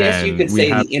 I guess you could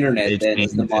say the internet then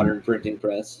is the modern printing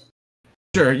press.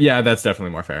 Sure, yeah, that's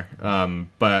definitely more fair.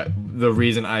 But the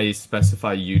reason I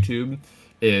specify YouTube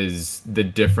is the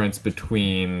difference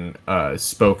between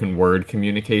spoken word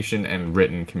communication and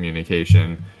written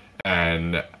communication,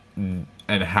 and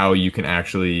how you can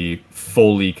actually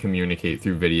fully communicate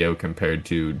through video compared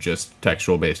to just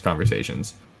textual-based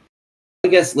conversations. I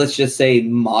guess let's just say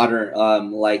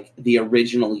modern, like the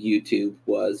original YouTube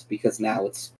was, because now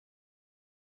it's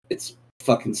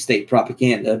fucking state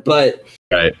propaganda. But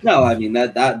right. No, I mean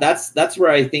that's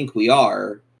where I think we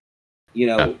are,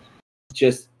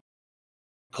 just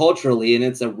culturally, and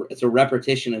it's a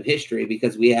repetition of history,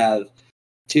 because we have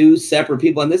two separate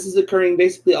people, and this is occurring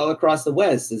basically all across the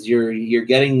West. As you're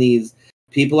getting these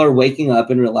people are waking up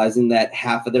and realizing that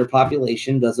half of their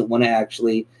population doesn't want to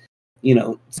actually,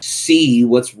 see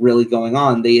what's really going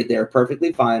on. They're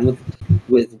perfectly fine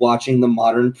with watching the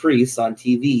modern priests on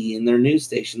TV and their news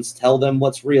stations tell them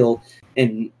what's real,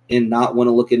 and not want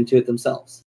to look into it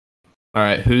themselves. All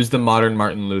right, who's the modern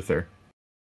Martin Luther?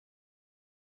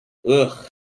 Ugh.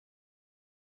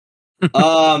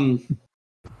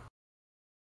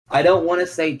 I don't want to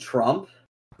say Trump,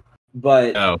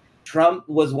 but Trump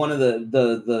was one of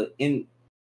in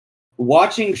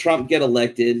watching Trump get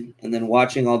elected, and then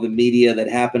watching all the media that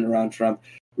happened around Trump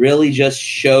really just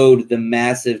showed the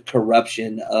massive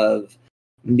corruption of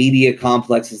media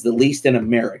complexes, at least in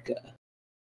America,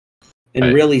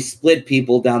 and really split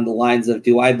people down the lines of,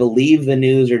 do I believe the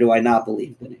news or do I not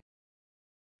believe the news?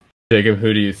 Jacob,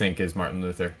 who do you think is Martin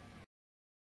Luther?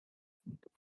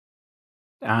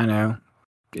 I know.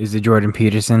 Is it Jordan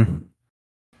Peterson?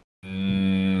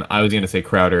 I was going to say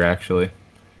Crowder, actually.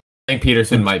 I think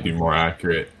Peterson might be more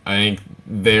accurate. I think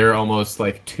they're almost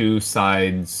like two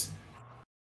sides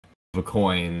of a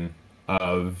coin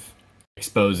of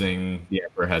exposing the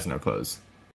emperor has no clothes.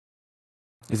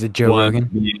 Is it Joe Rogan?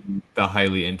 Being the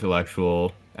highly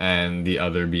intellectual, and the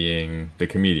other being the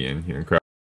comedian,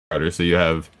 Crowder. So you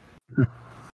have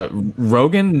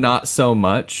Rogan, not so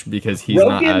much, because he's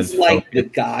Rogan's not as like focused. the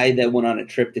guy that went on a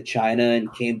trip to China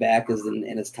and came back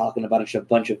and is talking about a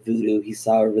bunch of voodoo he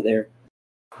saw over there.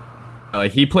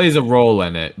 He plays a role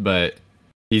in it, but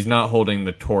he's not holding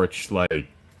the torch like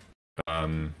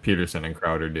Peterson and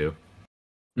Crowder do.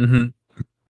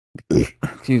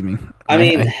 Excuse me. I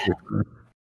mean,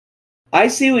 I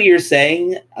see what you're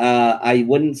saying. I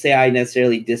wouldn't say I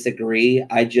necessarily disagree.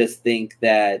 I just think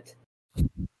that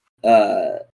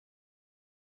I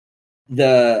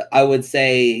would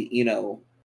say,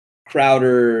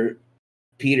 Crowder,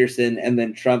 Peterson, and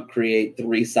then Trump create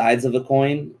three sides of a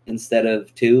coin instead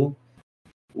of two,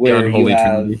 where you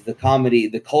have the comedy,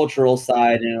 the cultural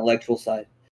side, and intellectual side.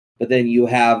 But then you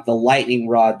have the lightning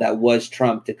rod that was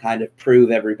Trump to kind of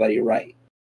prove everybody right.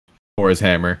 Or his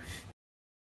hammer.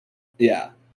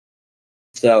 Yeah.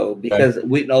 So, because a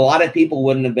lot of people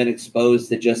wouldn't have been exposed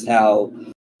to just how,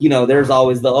 there's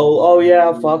always the, oh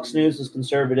yeah, Fox News is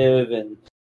conservative and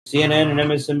CNN and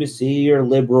MSNBC are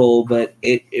liberal, but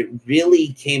it really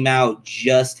came out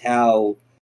just how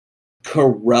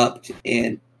corrupt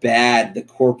and bad the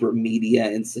corporate media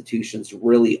institutions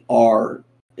really are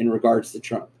in regards to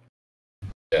Trump.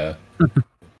 Yeah.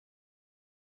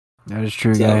 That is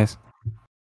true, guys.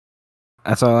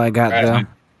 That's all I got, though.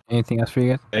 Anything else for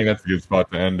you guys? I think that's a good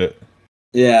spot to end it.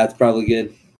 Yeah, it's probably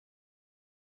good.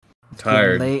 It's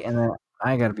tired. Late, and then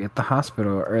I gotta be at the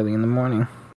hospital early in the morning.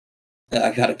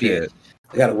 I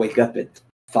gotta wake up at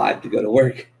 5 to go to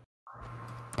work.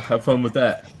 Have fun with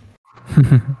that.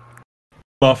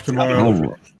 Off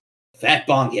tomorrow. Fat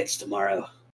bong hits tomorrow.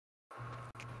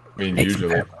 I mean,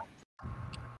 usually.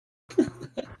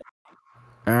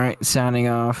 Alright, signing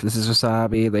off. This is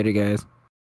Wasabi. Later, guys.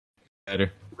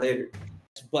 Later.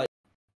 But